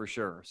 Yeah, for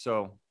sure.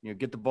 So, you know,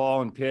 get the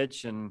ball and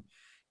pitch. And,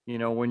 you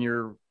know, when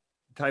you're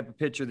the type of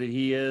pitcher that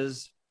he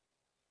is,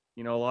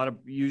 you know,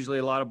 usually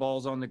a lot of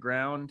balls on the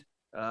ground.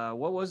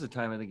 What was the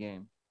time of the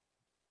game?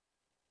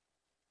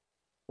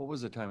 What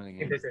was the time of the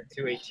game? I think it's at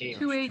 2:18.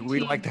 2:18. We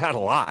like that a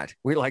lot.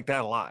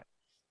 Simone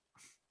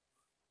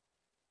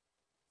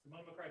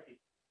McCarthy.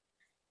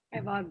 Hi,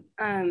 Bob.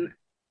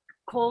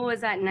 Cole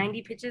was at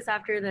 90 pitches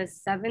after the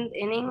 7th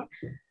inning.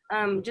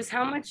 Just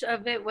how much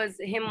of it was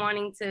him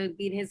wanting to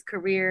beat his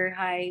career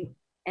high,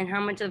 and how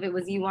much of it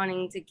was you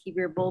wanting to keep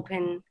your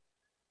bullpen,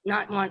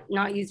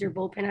 not use your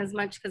bullpen as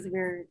much because of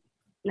your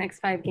next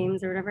 5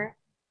 games or whatever?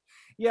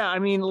 Yeah, I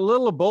mean, a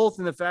little of both,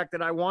 in the fact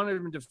that I wanted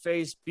him to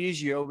face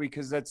Biggio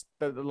because that's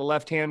the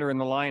left-hander in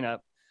the lineup,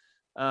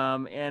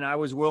 and I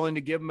was willing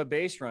to give him a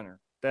base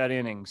runner that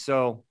inning,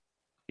 so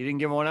he didn't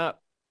give one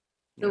up.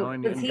 You know,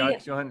 and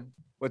got to,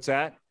 what's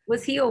that?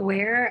 Was he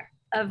aware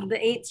of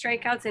the 8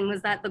 strikeouts, and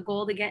was that the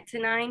goal to get to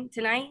 9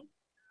 tonight?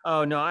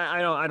 Oh no,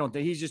 I don't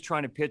think he's just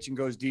trying to pitch and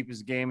go as deep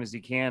as game as he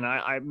can.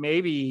 I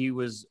maybe he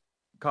was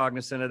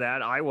cognizant of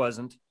that. I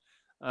wasn't.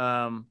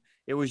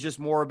 It was just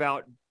more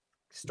about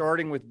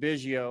starting with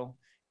Biggio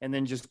and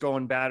then just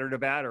going batter to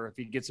batter. If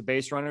he gets a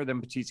base runner,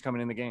 then Petit's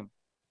coming in the game.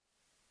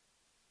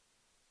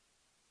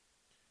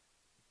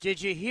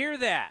 Did you hear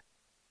that?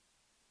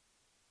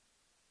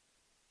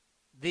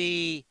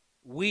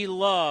 We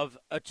love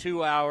a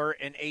 2-hour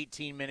and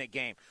 18-minute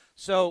game.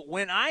 So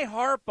when I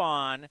harp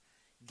on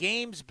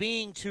games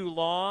being too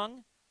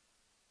long,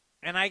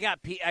 and I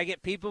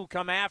get people who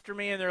come after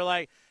me and they're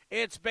like,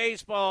 it's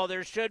baseball,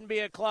 there shouldn't be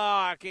a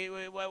clock,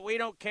 we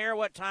don't care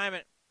what time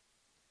it.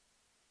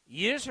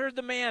 You just heard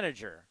the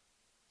manager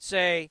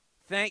say,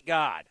 thank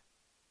God.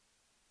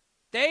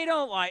 They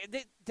don't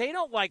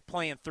like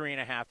playing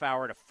 3.5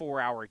 hour to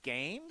 4 hour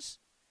games.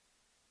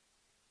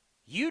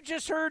 You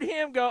just heard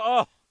him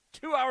go,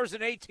 2 hours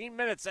and 18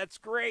 minutes. That's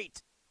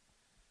great.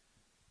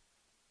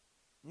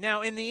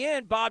 Now, in the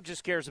end, Bob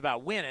just cares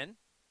about winning.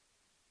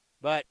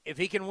 But if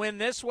he can win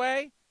this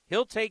way,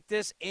 he'll take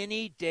this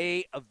any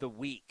day of the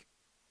week.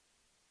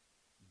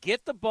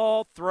 Get the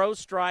ball, throw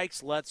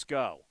strikes, let's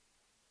go.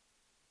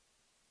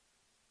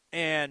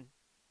 And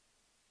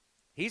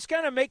he's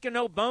kind of making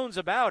no bones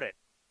about it.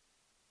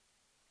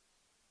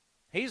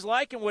 He's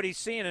liking what he's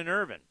seeing in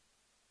Irvin.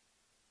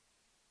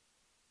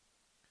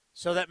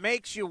 So that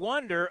makes you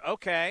wonder,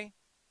 okay,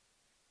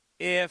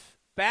 if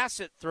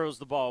Bassett throws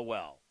the ball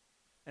well,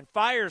 and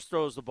Fires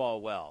throws the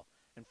ball well,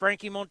 and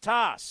Frankie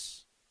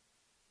Montas,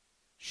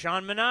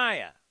 Sean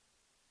Manaea,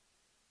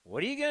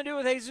 what are you going to do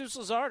with Jesus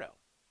Luzardo?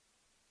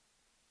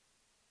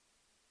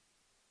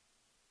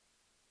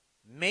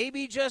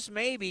 Maybe, just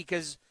maybe,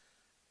 because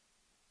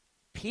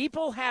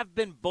people have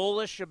been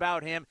bullish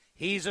about him.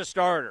 He's a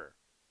starter.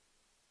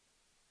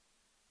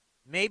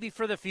 Maybe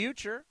for the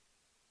future.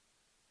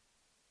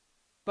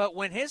 But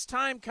when his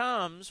time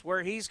comes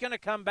where he's going to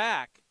come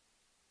back,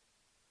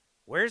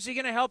 where's he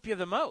going to help you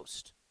the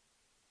most?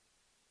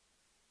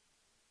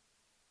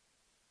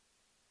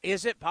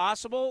 Is it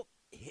possible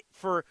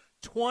for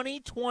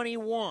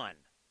 2021,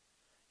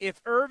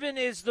 if Irvin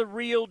is the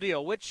real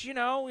deal, which,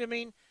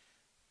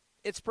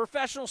 it's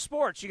professional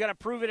sports. You got to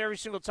prove it every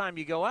single time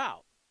you go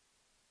out.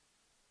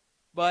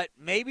 But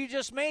maybe,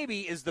 just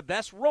maybe, is the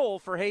best role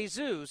for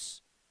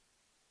Jesus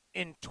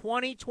in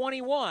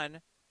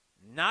 2021,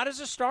 not as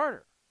a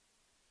starter,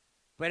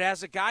 but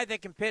as a guy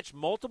that can pitch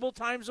multiple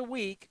times a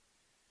week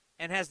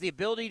and has the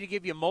ability to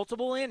give you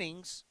multiple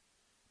innings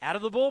out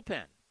of the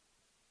bullpen.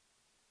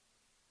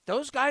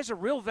 Those guys are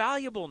real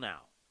valuable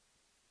now.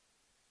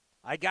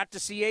 I got to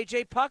see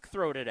A.J. Puck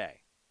throw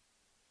today.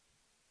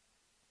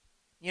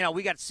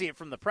 We got to see it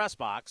from the press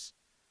box,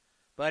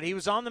 but he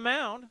was on the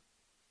mound.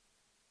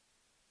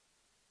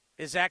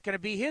 Is that going to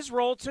be his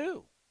role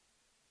too?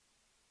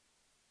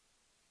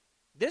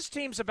 This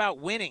team's about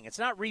winning. It's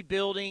not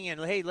rebuilding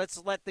and, hey,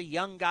 let's let the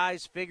young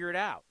guys figure it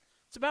out.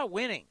 It's about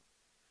winning.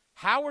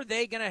 How are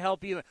they going to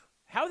help you?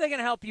 How are they going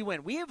to help you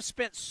win? We have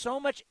spent so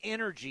much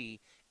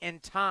energy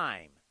and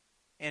time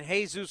in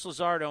Jesus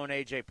Luzardo and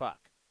A.J. Puck.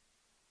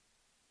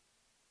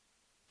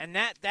 And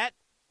that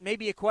may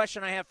be a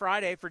question I have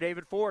Friday for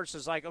David Force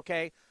is like,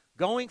 okay,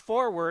 going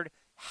forward,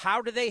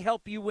 how do they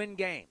help you win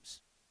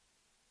games?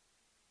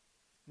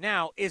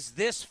 Now, is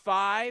this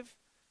 5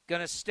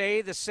 going to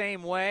stay the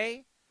same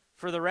way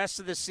for the rest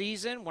of the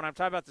season when I'm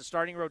talking about the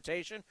starting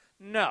rotation?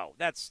 No,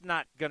 that's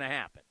not going to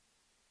happen.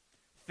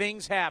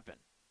 Things happen.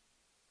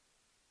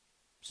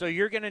 So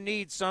you're going to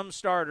need some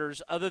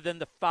starters other than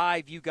the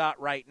 5 you got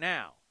right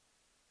now.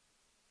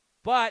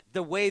 But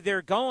the way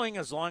they're going,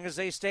 as long as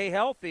they stay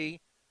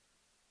healthy,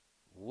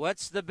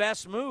 what's the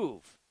best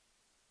move?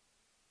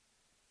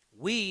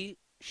 We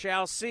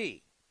shall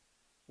see.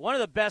 One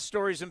of the best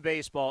stories in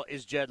baseball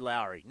is Jed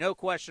Lowry. No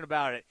question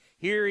about it.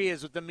 Here he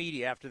is with the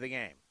media after the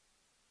game.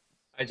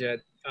 Hi,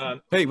 Jed.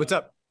 Hey, what's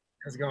up?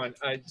 How's it going?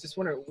 I just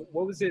wonder,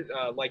 what was it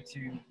like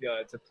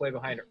to play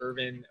behind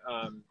Irvin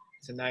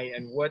tonight?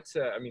 And what,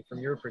 from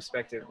your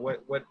perspective,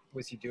 what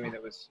was he doing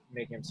that was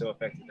making him so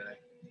effective tonight?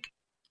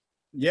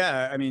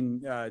 Yeah,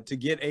 to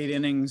get 8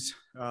 innings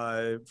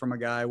from a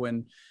guy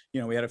when,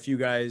 we had a few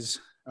guys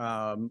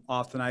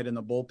off tonight in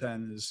the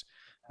bullpen is,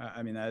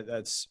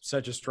 that's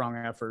such a strong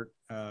effort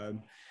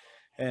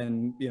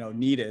and,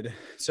 needed.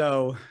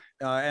 So,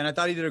 and I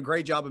thought he did a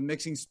great job of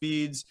mixing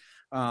speeds.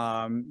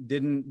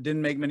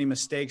 Didn't make many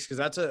mistakes because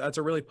that's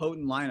a really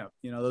potent lineup.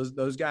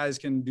 Those guys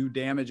can do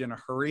damage in a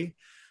hurry.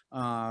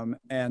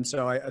 And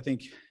so I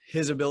think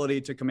his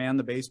ability to command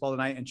the baseball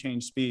tonight and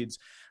change speeds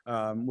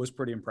was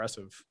pretty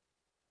impressive.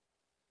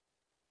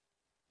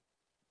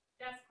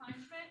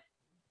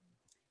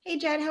 Hey,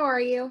 Jed, how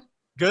are you?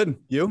 Good.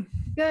 You?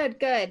 Good.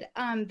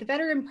 The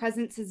veteran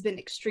presence has been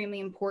extremely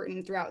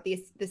important throughout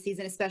the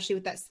season, especially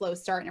with that slow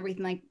start and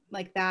everything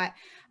like that.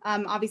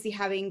 Obviously,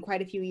 having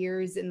quite a few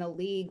years in the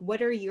league,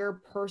 what are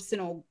your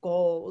personal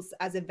goals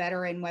as a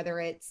veteran, whether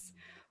it's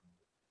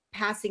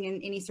passing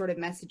in any sort of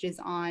messages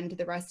on to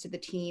the rest of the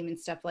team and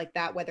stuff like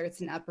that, whether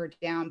it's an up or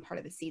down part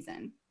of the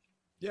season?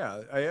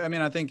 Yeah,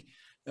 I think,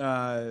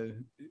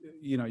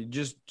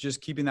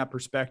 just keeping that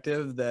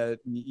perspective that,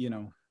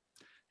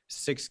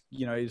 6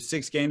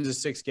 games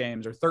is 6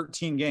 games, or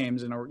 13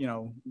 games, and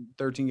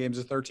 13 games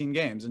is 13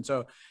 games. And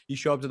so you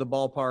show up to the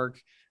ballpark,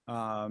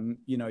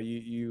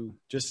 you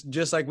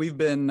just like we've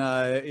been,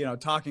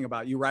 talking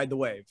about, you ride the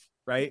wave,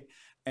 right?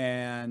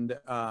 And,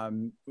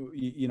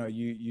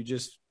 you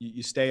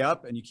stay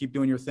up and you keep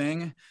doing your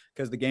thing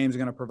because the game's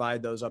going to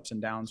provide those ups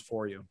and downs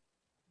for you.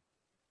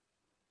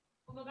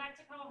 We'll go back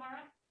to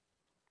Kawahara.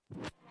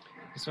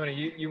 Just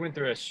wondering, you went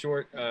through a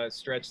short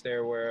stretch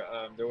there where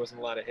there wasn't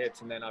a lot of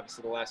hits, and then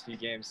obviously the last few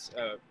games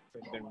have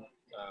been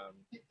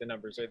the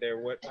numbers are there.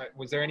 What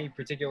was there any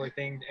particular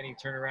thing, any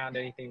turnaround,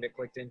 anything that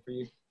clicked in for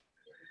you?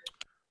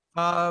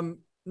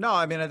 No,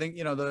 I mean, I think,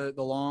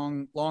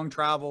 the long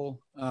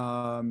travel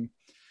to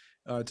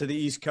the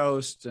East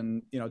Coast,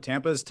 and,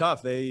 Tampa is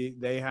tough.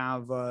 They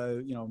have,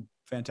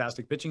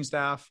 fantastic pitching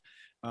staff.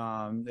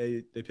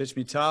 They pitched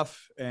me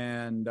tough,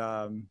 and,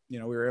 we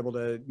were able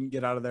to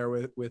get out of there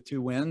with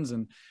 2 wins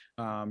and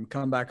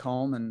come back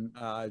home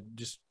and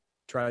just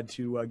tried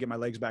to get my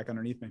legs back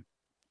underneath me.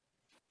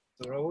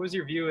 So what was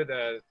your view of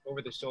the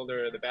over the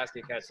shoulder, the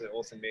basket catch that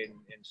Olsen made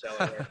in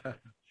shallow air?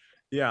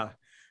 Yeah.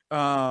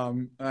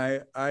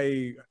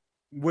 I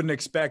wouldn't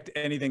expect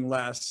anything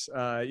less,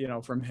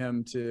 from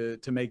him to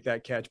make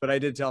that catch. But I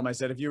did tell him, I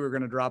said, if you were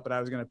going to drop it, I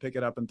was going to pick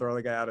it up and throw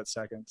the guy out at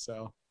second.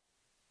 So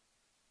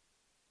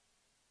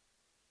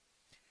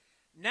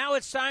now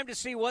it's time to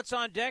see what's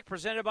on deck,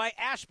 presented by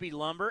Ashby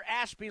Lumber.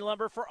 Ashby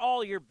Lumber for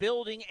all your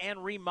building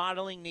and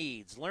remodeling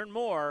needs. Learn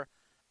more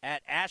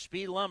at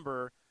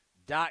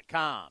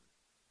ashbylumber.com.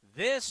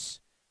 This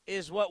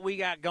is what we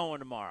got going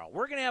tomorrow.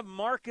 We're going to have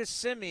Marcus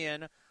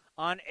Semien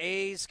on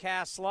A's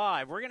Cast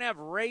Live. We're going to have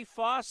Ray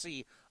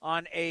Fosse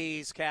on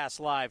A's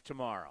Cast Live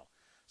tomorrow.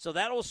 So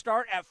that will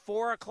start at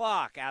 4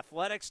 o'clock,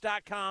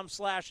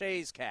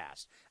 athletics.com/A's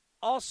Cast.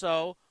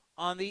 Also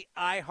on the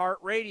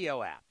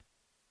iHeartRadio app.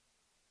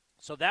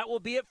 So that will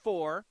be at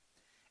 4.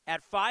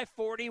 At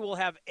 5:40, we'll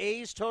have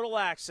A's Total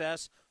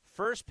Access.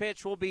 First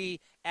pitch will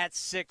be at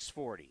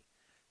 6:40.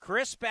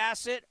 Chris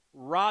Bassett,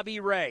 Robbie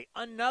Ray,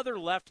 another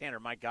left-hander,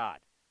 my God.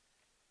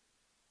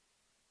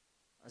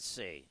 Let's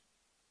see.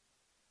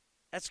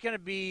 That's going to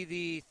be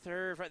the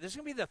third. This is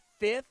going to be the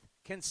 5th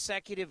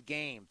consecutive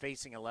game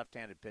facing a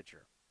left-handed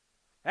pitcher.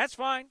 That's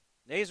fine.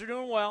 The A's are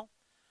doing well.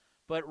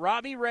 But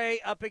Robbie Ray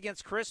up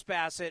against Chris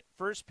Bassett.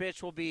 First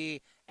pitch will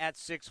be at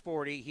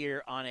 6:40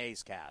 here on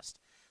A's Cast.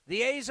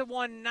 The A's have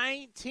won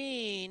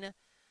 19.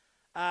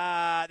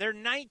 They're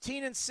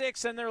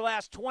 19-6 in their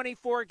last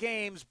 24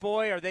 games.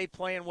 Boy, are they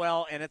playing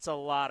well, and it's a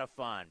lot of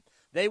fun.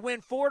 They win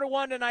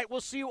 4-1 tonight.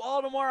 We'll see you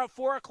all tomorrow at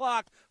 4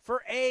 o'clock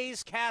for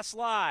A's Cast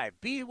Live.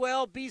 Be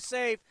well, be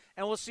safe,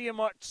 and we'll see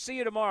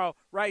you tomorrow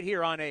right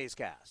here on A's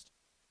Cast.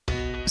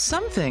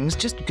 Some things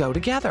just go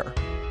together.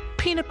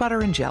 Peanut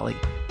butter and jelly,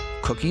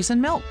 cookies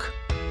and milk,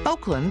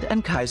 Oakland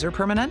and Kaiser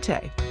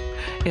Permanente.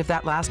 If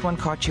that last one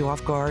caught you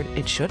off guard,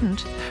 it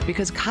shouldn't,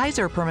 because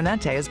Kaiser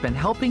Permanente has been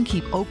helping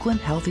keep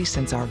Oakland healthy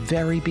since our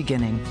very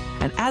beginning.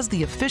 And as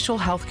the official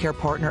healthcare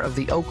partner of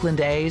the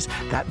Oakland A's,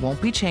 that won't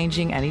be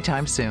changing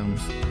anytime soon.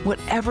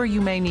 Whatever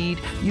you may need,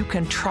 you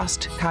can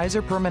trust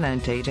Kaiser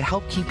Permanente to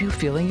help keep you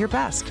feeling your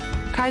best.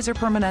 Kaiser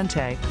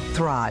Permanente.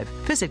 Thrive.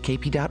 Visit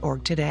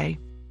kp.org today.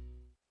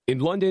 In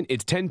London,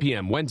 it's 10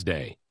 p.m.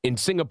 Wednesday. In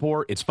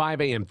Singapore, it's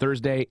 5 a.m.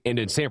 Thursday. And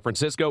in San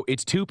Francisco,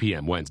 it's 2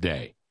 p.m.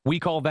 Wednesday. We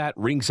call that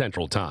Ring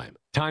Central Time.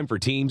 Time for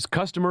teams,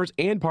 customers,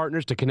 and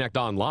partners to connect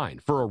online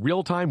for a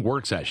real-time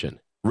work session.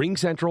 Ring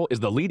Central is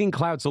the leading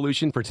cloud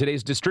solution for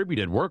today's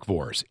distributed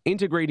workforce,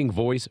 integrating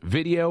voice,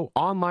 video,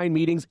 online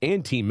meetings,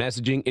 and team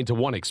messaging into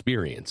one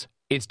experience.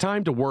 It's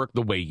time to work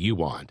the way you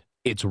want.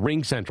 It's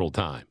Ring Central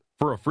Time.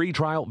 For a free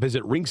trial,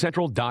 visit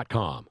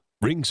ringcentral.com.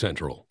 Ring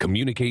Central.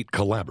 Communicate,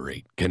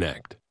 collaborate,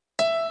 connect.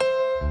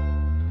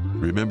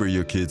 Remember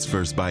your kid's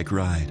first bike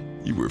ride?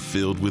 You were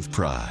filled with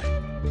pride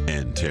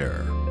and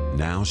terror.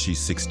 Now she's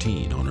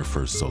 16 on her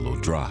first solo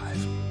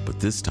drive,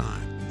 but this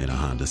time in a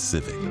Honda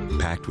Civic,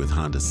 packed with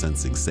Honda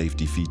Sensing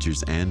safety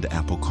features and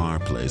Apple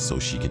CarPlay so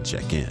she can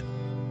check in.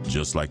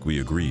 Just like we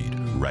agreed,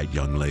 right,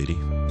 young lady?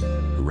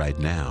 Right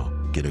now,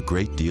 get a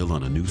great deal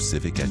on a new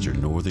Civic at your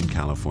Northern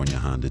California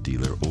Honda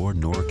dealer or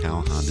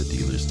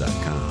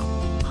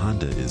NorCalHondaDealers.com.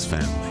 Honda is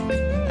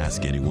family.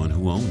 Ask anyone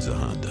who owns a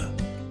Honda.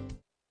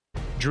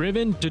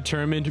 Driven,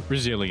 determined,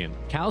 resilient.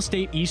 Cal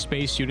State East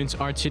Bay students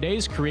are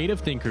today's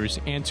creative thinkers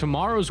and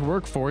tomorrow's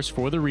workforce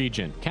for the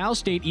region. Cal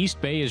State East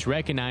Bay is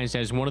recognized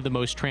as one of the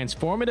most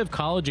transformative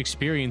college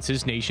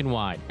experiences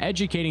nationwide,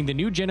 educating the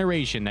new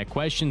generation that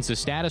questions the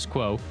status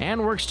quo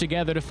and works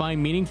together to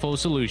find meaningful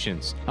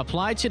solutions.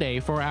 Apply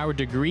today for our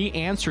degree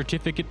and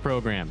certificate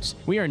programs.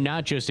 We are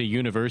not just a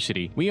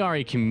university, we are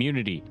a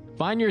community.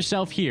 Find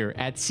yourself here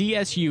at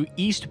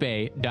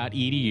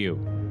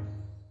csueastbay.edu.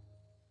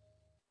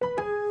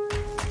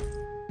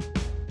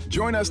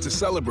 Join us to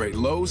celebrate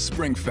Lowe's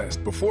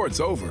SpringFest before it's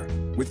over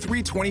with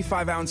 3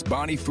 25-ounce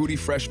Bonnie Fruity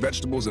Fresh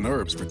vegetables and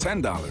herbs for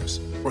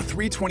 $10 or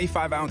 3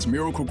 25-ounce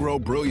Miracle-Gro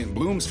Brilliant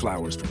Blooms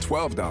flowers for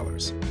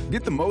 $12.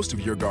 Get the most of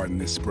your garden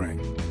this spring.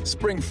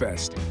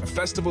 SpringFest, a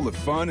festival of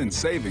fun and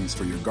savings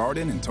for your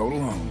garden and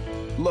total home.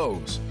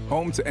 Lowe's,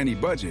 home to any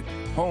budget,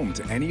 home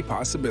to any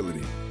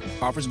possibility.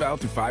 Offers valid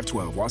through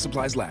 5/12 while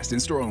supplies last.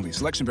 In-store only.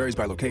 Selection varies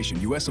by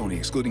location. U.S. only,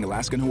 excluding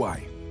Alaska and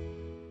Hawaii.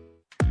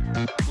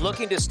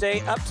 Looking to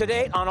stay up to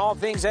date on all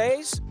things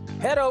A's?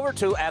 Head over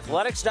to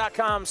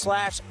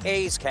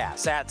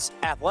athletics.com/A'sCast. That's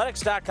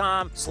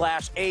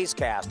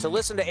athletics.com/A'sCast to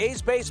listen to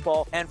A's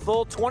baseball and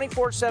full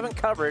 24/7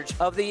 coverage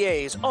of the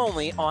A's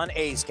only on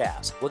A's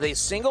Cast. With a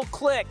single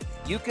click,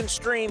 you can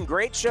stream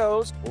great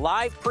shows,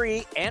 live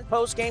pre- and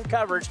post-game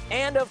coverage,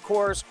 and, of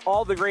course,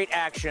 all the great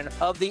action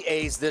of the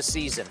A's this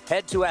season.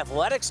 Head to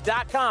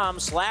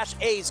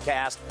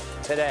athletics.com/A'sCast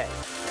today.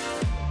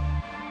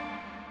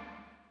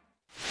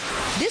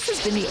 has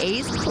been the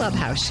A's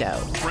Clubhouse Show.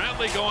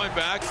 Brantley going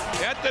back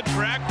at the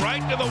track,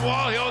 right to the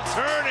wall. He'll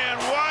turn and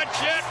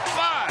watch it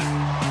fly.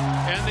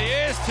 And the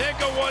A's take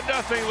a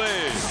 1-0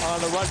 lead. On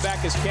the run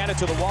back is Cannon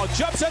to the wall.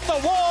 Jumps at the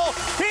wall.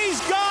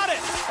 He's got it.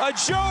 A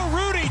Joe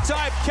Rudy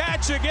type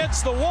catch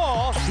against the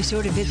wall. Be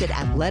sure to visit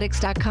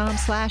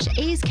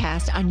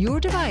athletics.com/A'sCast on your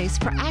device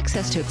for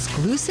access to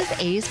exclusive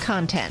A's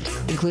content,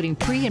 including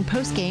pre- and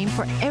post-game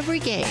for every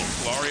game.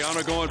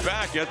 Laureano going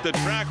back at the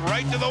track,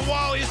 right to the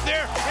wall. He's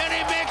there, and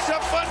he makes a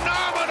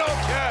phenomenal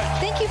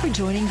catch. Thank you for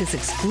joining this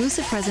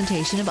exclusive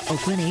presentation of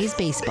Oakland A's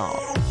baseball.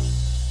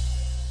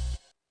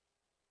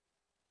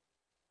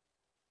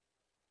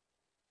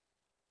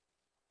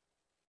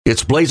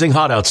 It's blazing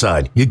hot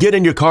outside. You get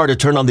in your car to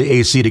turn on the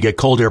AC to get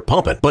cold air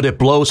pumping, but it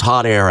blows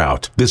hot air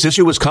out. This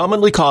issue is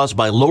commonly caused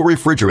by low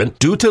refrigerant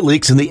due to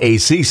leaks in the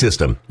AC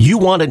system. You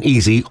want an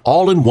easy,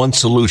 all-in-one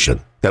solution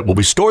that will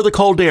restore the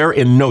cold air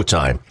in no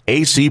time.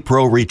 AC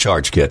Pro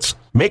Recharge Kits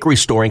make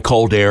restoring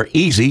cold air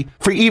easy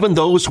for even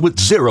those with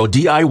zero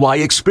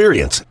DIY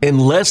experience in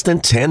less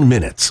than 10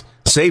 minutes.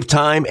 Save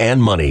time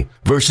and money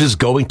versus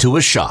going to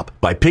a shop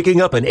by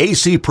picking up an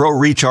AC Pro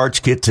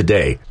Recharge Kit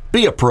today.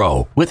 Be a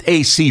pro with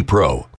AC Pro.